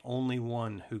was the only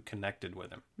one who connected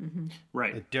with him. Mm-hmm.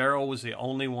 Right. That Daryl was the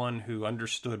only one who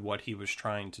understood what he was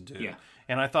trying to do. Yeah.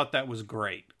 And I thought that was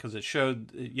great because it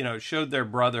showed their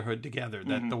brotherhood together,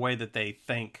 that the way that they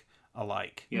think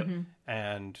alike. Yep.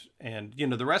 And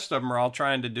the rest of them are all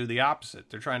trying to do the opposite.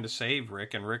 They're trying to save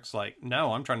Rick, and Rick's like,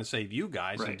 "No, I'm trying to save you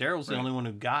guys." Right, And Daryl's the right. only one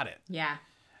who got it. Yeah.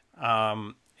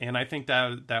 And I think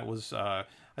that was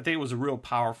I think it was a real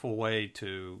powerful way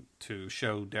to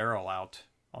show Daryl out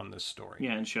on this story.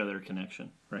 Yeah, and show their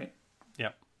connection. Right.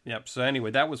 Yep. So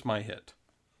anyway, that was my hit.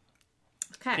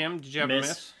 Okay. Kim, did you have a Miss?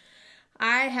 miss?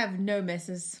 I have no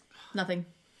misses. Nothing.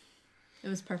 It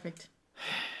was perfect.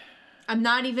 I'm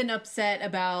not even upset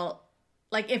about,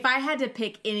 like, if I had to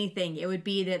pick anything, it would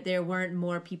be that there weren't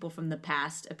more people from the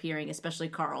past appearing, especially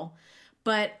Carl.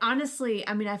 But honestly,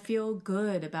 I mean, I feel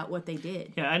good about what they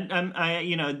did. Yeah,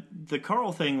 I the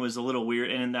Carl thing was a little weird,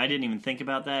 and I didn't even think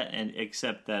about that, and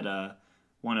except that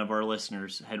one of our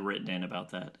listeners had written in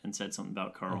about that and said something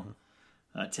about Carl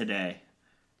today.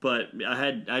 But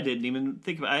I didn't even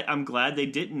think about it. I'm glad they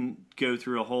didn't go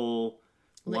through a whole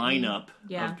Litany. lineup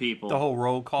Yeah. of people. The whole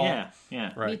roll call.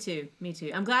 Yeah. Right. Me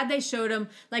too. I'm glad they showed them,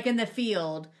 like in the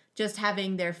field, just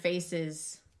having their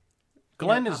faces.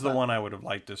 Glenn pop is the up. one I would have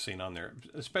liked to have seen on there,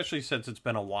 especially since it's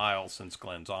been a while since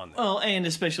Glenn's on there. Well, and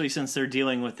especially since they're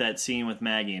dealing with that scene with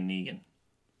Maggie and Negan.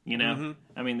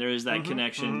 I mean, there is that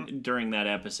connection during that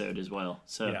episode as well.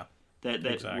 So Yeah, that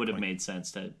exactly. would have made sense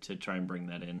to try and bring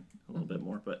that in a little bit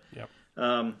more. But Yep.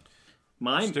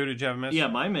 Stu, did you have a miss? Yeah,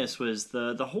 my miss was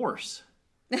the horse.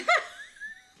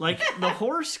 Like the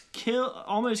horse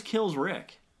almost kills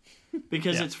Rick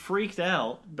because it's freaked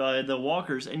out by the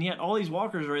walkers, and yet all these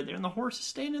walkers are right there, and the horse is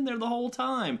standing there the whole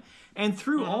time. And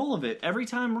through all of it, every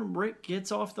time Rick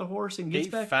gets off the horse and gets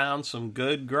He back, found some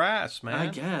good grass, man. I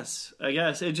guess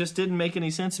it just didn't make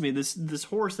any sense to me. This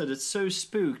horse that is so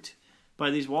spooked by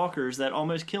these walkers that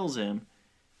almost kills him.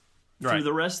 Right. Through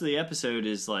the rest of the episode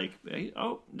is like, hey,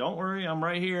 oh, don't worry, I'm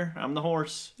right here. I'm the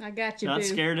horse. I got you, Not boo.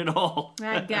 scared at all.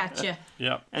 I got you.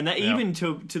 Yep. And that Yep. even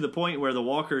to the point where the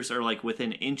walkers are like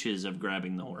within inches of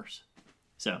grabbing the horse.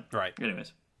 So, Right.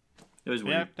 anyways, it was Yeah,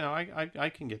 weird. no, I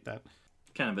can get that.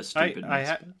 Kind of a stupid I mess,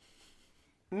 had-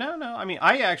 No, I mean,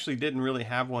 I actually didn't really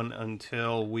have one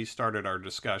until we started our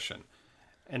discussion.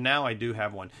 And now I do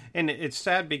have one. And it's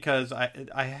sad because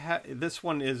this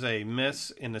one is a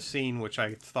miss in a scene which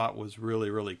I thought was really,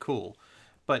 really cool.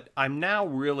 But I'm now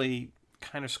really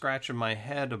kind of scratching my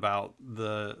head about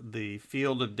the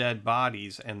field of dead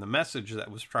bodies and the message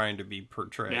that was trying to be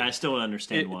portrayed. Yeah, I still don't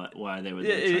understand why they would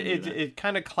try to do that. It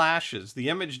kind of clashes. The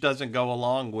image doesn't go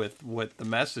along with the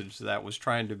message that was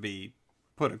trying to be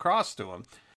put across to him.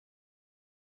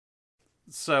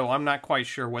 So I'm not quite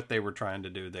sure what they were trying to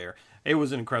do there. It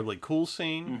was an incredibly cool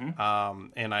scene,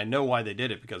 and I know why they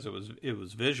did it because it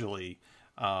was visually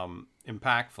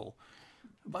impactful.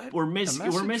 But We're the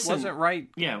missing. wasn't right.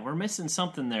 Yeah, we're missing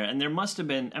something there, and there must have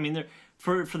been. I mean, there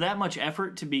for that much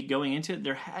effort to be going into it,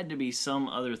 there had to be some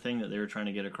other thing that they were trying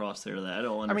to get across there that I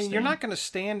don't understand. I mean, you're not going to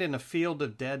stand in a field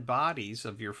of dead bodies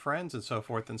of your friends and so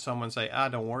forth, and someone say,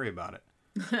 "Don't worry about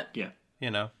it." Yeah.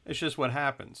 It's just what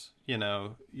happens.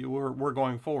 We're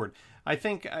going forward. I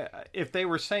think if they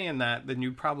were saying that, then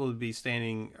you'd probably be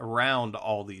standing around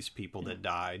all these people that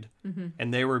died,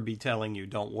 and they would be telling you,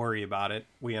 "Don't worry about it.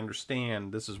 We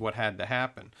understand. This is what had to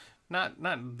happen." Not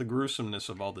the gruesomeness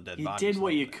of all the dead You bodies. did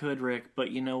what you could, Rick, but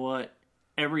you know what?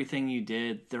 Everything you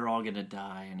did, they're all going to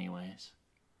die anyways.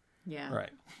 Yeah. Right.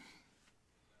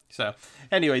 So,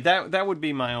 anyway, that would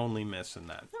be my only miss in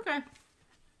that. Okay.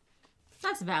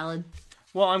 That's valid.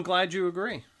 Well, I'm glad you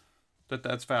agree that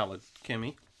that's valid,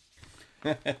 Kimmy.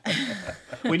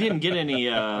 We didn't get any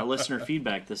listener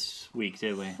feedback this week,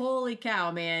 did we? Holy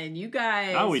cow, man. You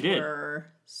guys Oh, we did. were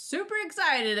super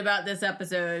excited about this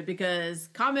episode because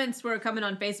comments were coming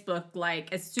on Facebook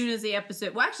like as soon as the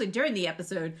episode... Well, actually, during the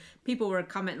episode, people were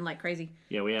commenting like crazy.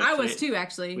 Yeah, I was too,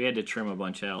 actually. We had to trim a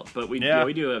bunch out, but we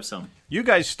do have some. You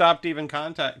guys stopped even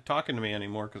talking to me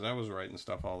anymore because I was writing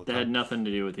stuff all the That time. had nothing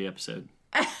to do with the episode.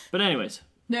 But anyways.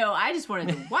 No, I just wanted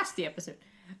to watch the episode.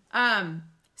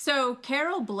 So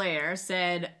Carol Blair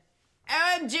said,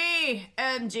 OMG,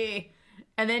 OMG.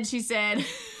 And then she said...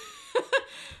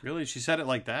 Really? She said it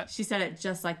like that? She said it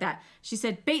just like that. She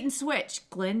said, bait and switch,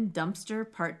 Glenn Dumpster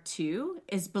Part 2.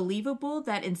 Is believable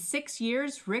that in 6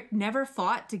 years, Rick never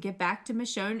fought to get back to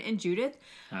Michonne and Judith?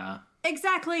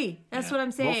 Exactly. That's what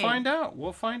I'm saying.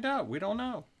 We'll find out. We don't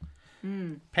know.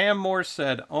 Pam Moore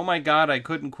said, oh my God, I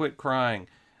couldn't quit crying.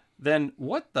 Then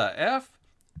what the F?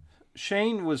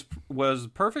 Shane was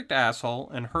perfect asshole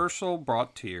and Herschel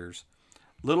brought tears.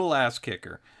 Little ass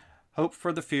kicker. Hope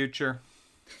for the future.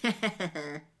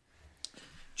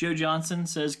 Joe Johnson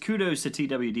says, kudos to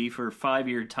TWD for a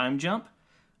 5-year time jump.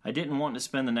 I didn't want to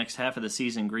spend the next half of the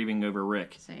season grieving over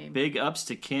Rick. Same. Big ups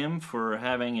to Kim for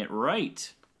having it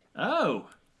right. Oh,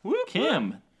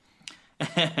 Kim.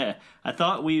 I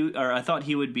thought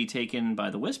he would be taken by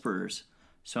the Whisperers,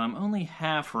 so I'm only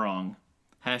half wrong.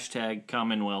 #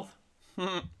 Commonwealth.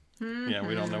 Yeah,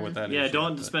 we don't know what that is. Yeah,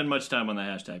 don't spend much time on the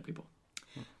hashtag, people.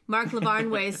 Mark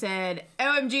Lavarnway said,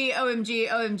 OMG, OMG,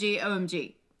 OMG,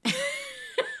 OMG.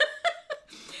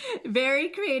 Very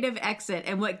creative exit,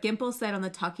 and what Gimple said on The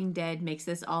Talking Dead makes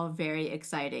this all very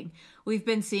exciting. We've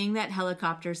been seeing that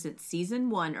helicopter since season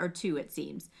 1 or 2, it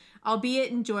seems.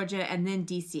 Albeit in Georgia and then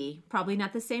DC. Probably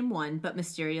not the same one, but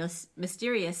mysterious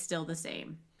still the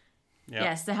same. Yep.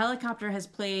 Yes, the helicopter has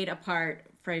played a part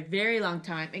for a very long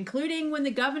time, including when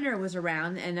the governor was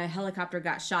around and a helicopter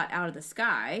got shot out of the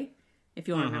sky, if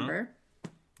you'll remember.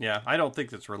 Yeah, I don't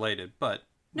think that's related, but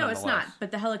no, it's not.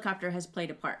 But the helicopter has played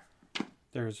a part.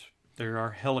 There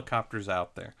are helicopters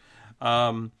out there.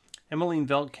 Emmeline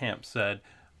Veldkamp said,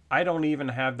 I don't even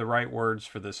have the right words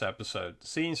for this episode.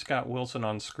 Seeing Scott Wilson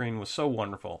on screen was so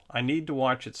wonderful. I need to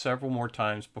watch it several more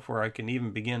times before I can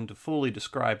even begin to fully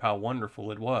describe how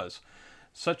wonderful it was.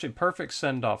 Such a perfect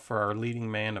send-off for our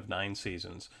leading man of 9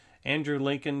 seasons. Andrew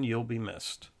Lincoln, you'll be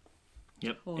missed.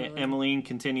 Yep. Emmeline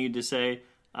continued to say,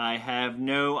 I have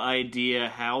no idea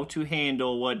how to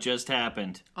handle what just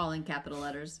happened. All in capital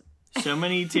letters. So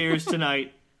many tears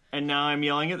tonight, and now I'm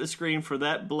yelling at the screen for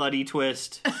that bloody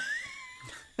twist.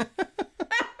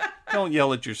 Don't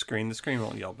yell at your screen. The screen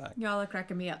won't yell back. Y'all are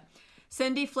cracking me up.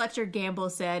 Cindy Fletcher Gamble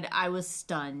said, I was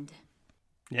stunned.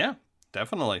 Yeah,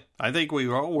 definitely. I think we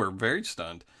all were very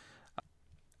stunned.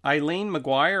 Eileen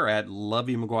McGuire at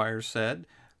Lovey McGuire said,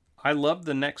 I love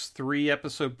the next 3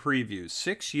 episode previews.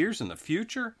 6 years in the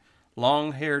future?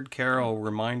 Long-haired Carol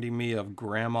reminding me of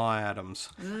Grandma Adams.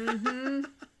 Mm-hmm.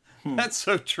 That's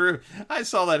so true. I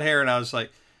saw that hair and I was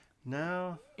like,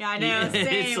 no. Yeah, I know. Same.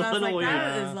 It's a I was little like, weird.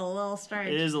 that is a little strange.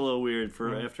 It is a little weird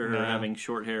after her having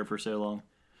short hair for so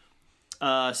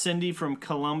long. Cindy from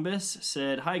Columbus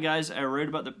said, hi guys, I wrote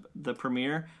about the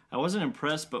premiere. I wasn't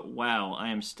impressed, but wow, I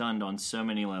am stunned on so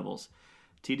many levels.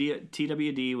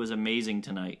 TWD was amazing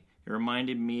tonight. It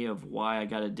reminded me of why I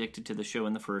got addicted to the show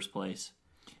in the first place.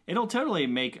 It'll totally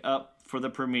make up for the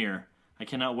premiere. I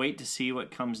cannot wait to see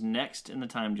what comes next in the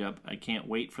time jump. I can't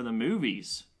wait for the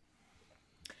movies.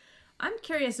 I'm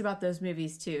curious about those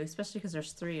movies too, especially because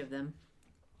there's 3 of them.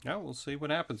 Yeah, we'll see what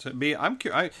happens. I'm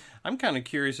kind of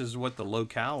curious as to what the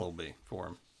locale will be for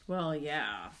him. Well,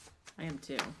 yeah, I am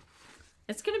too.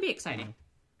 It's going to be exciting.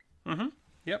 Mm-hmm.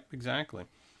 Yep, exactly.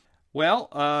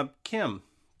 Well, Kim,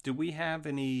 do we have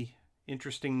any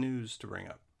interesting news to bring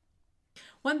up?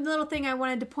 One little thing I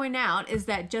wanted to point out is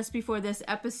that just before this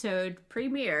episode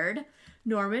premiered,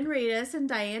 Norman Reedus and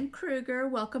Diane Kruger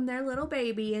welcomed their little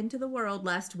baby into the world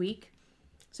last week.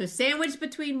 So sandwiched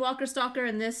between Walker Stalker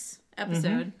and this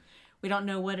episode. We don't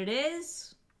know what it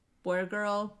is. Boy or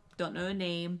girl, don't know a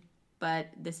name. But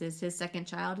this is his second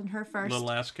child and her first.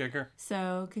 Little ass kicker.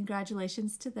 So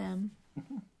congratulations to them.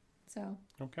 So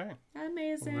Okay.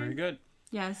 amazing. Well, very good.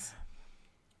 Yes.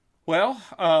 Well,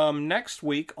 next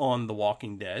week on The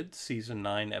Walking Dead, Season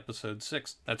 9, Episode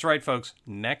 6. That's right, folks.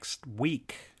 Next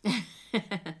week.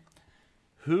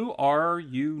 Who are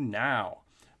you now?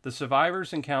 The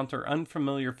survivors encounter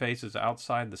unfamiliar faces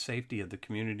outside the safety of the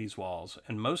community's walls,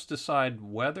 and most decide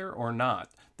whether or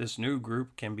not this new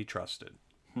group can be trusted.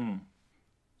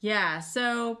 Yeah,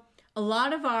 so a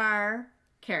lot of our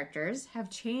characters have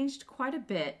changed quite a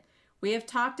bit. We have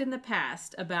talked in the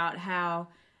past about how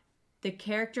the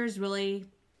characters really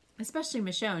especially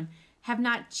Michonne, have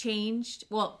not changed.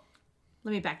 Well,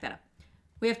 let me back that up.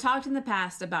 We have talked in the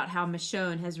past about how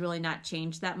Michonne has really not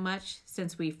changed that much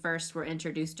since we first were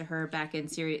introduced to her back in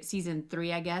season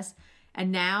 3, I guess.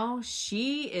 And now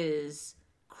she is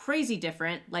crazy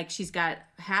different. Like, she's got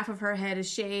half of her head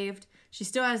is shaved. She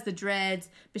still has the dreads,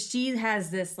 but she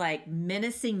has this, like,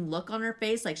 menacing look on her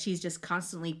face. Like, she's just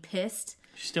constantly pissed.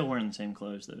 She's still wearing the same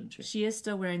clothes, though, isn't she? She is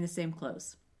still wearing the same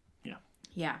clothes. Yeah.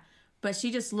 Yeah. But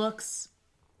she just looks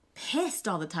pissed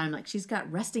all the time. Like, she's got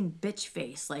resting bitch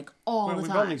face, like, all the We've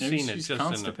time. only Maybe seen it she's just in the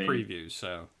constipated. preview,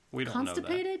 so we don't know that.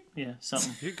 Constipated? Yeah,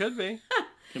 something. You could be.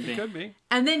 Could be. Could be.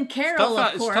 And then Carol,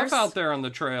 of It's course. tough out there on the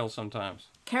trail sometimes.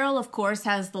 Carol, of course,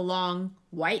 has the long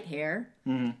white hair.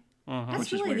 Mm-hmm. That's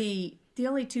Which is really the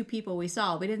only two people we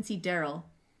saw. We didn't see Daryl.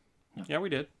 Yeah, we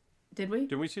did. Did we?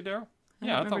 Did we see Daryl? I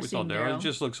Yeah, I don't thought we saw remember seeing Daryl. Daryl. He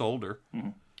just looks older.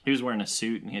 He was wearing a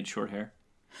suit and he had short hair.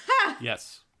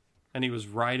 Yes. And he was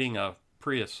riding a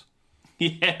Prius.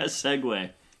 Yeah, a Segway.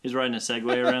 He's riding a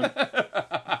Segway around.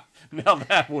 Now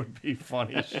that would be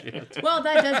funny as shit. Well,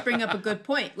 that does bring up a good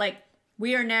point. Like,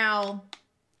 we are now,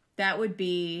 that would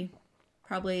be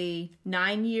probably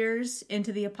 9 years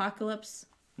into the apocalypse.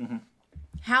 Mm-hmm.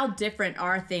 How different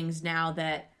are things now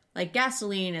that, like,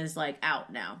 gasoline is, like,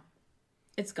 out now?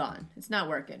 It's gone. It's not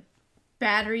working.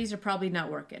 Batteries are probably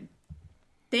not working.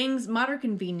 Modern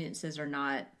conveniences are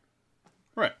not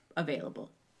Right. available.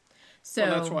 So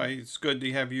Well, that's why it's good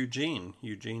to have Eugene.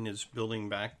 Eugene is building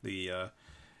back the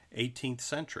 18th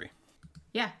century.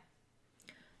 yeah.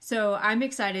 So I'm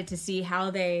excited to see how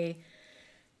they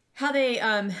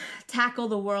tackle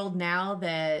the world now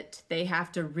that they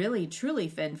have to really truly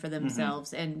fend for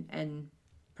themselves and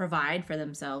provide for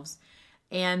themselves.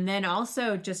 And then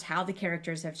also just how the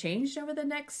characters have changed over the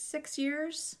next 6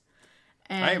 years.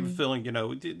 And I have a feeling,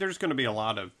 there's going to be a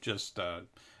lot of just at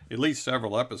least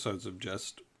several episodes of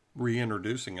just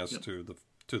reintroducing us to the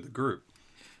group.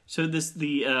 So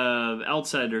the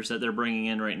outsiders that they're bringing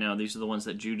in right now, these are the ones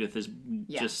that Judith has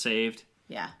just saved.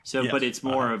 yeah. So, Yes. but it's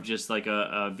more of just like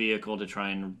a vehicle to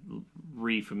try and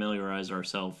refamiliarize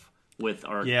ourselves with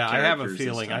our Yeah, I characters. have a this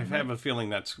feeling. time, I have a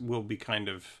feeling we'll be kind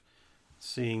of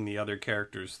seeing the other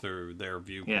characters through their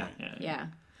viewpoint. Yeah.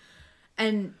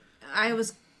 And I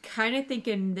was kind of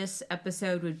thinking this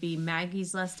episode would be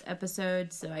Maggie's last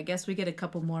episode, so I guess we get a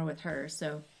couple more with her.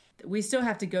 So we still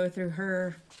have to go through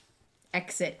her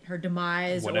exit, her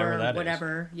demise, Whatever or that is.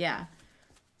 whatever. Yeah.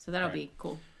 So that'll be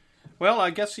cool. Well, I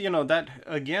guess, that,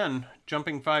 again,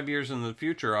 jumping 5 years in the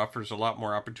future offers a lot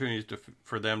more opportunities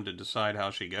for them to decide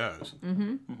how she goes.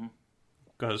 Mm-hmm.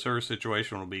 Because her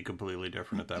situation will be completely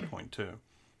different at that point, too.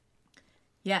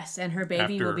 Yes, and her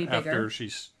baby will be bigger.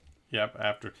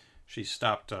 After she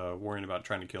stopped worrying about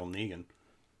trying to kill Negan.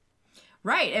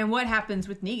 Right, and what happens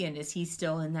with Negan? Is he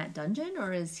still in that dungeon,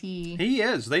 or is he... He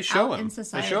is. They show Out in him. They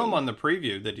society. show him on the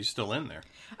preview that he's still in there.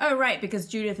 Oh, right, because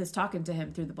Judith is talking to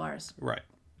him through the bars. Right.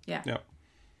 Yeah. Yep.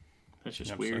 That's just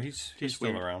Yep. weird. So he's Just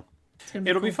still weird. around. It's gonna be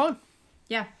It'll be cool. fun.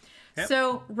 Yeah. Yep.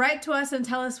 So write to us and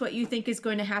tell us what you think is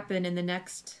going to happen in the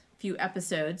next few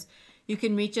episodes. You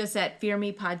can reach us at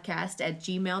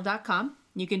fearmepodcast@gmail.com.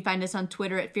 You can find us on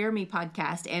Twitter at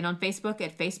fearmepodcast and on Facebook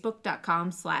at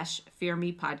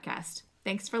facebook.com/fearmepodcast.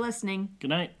 Thanks for listening.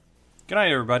 Good night. Good night,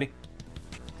 everybody.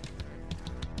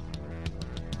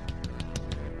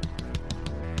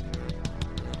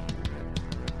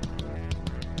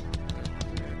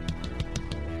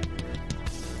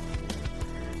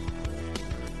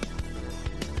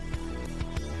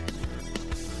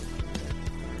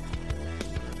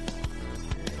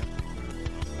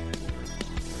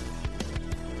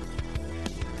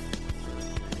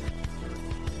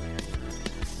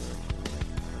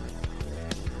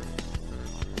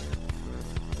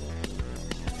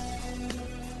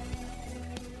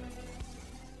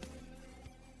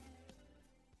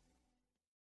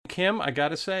 Kim, I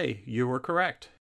gotta say, you were correct.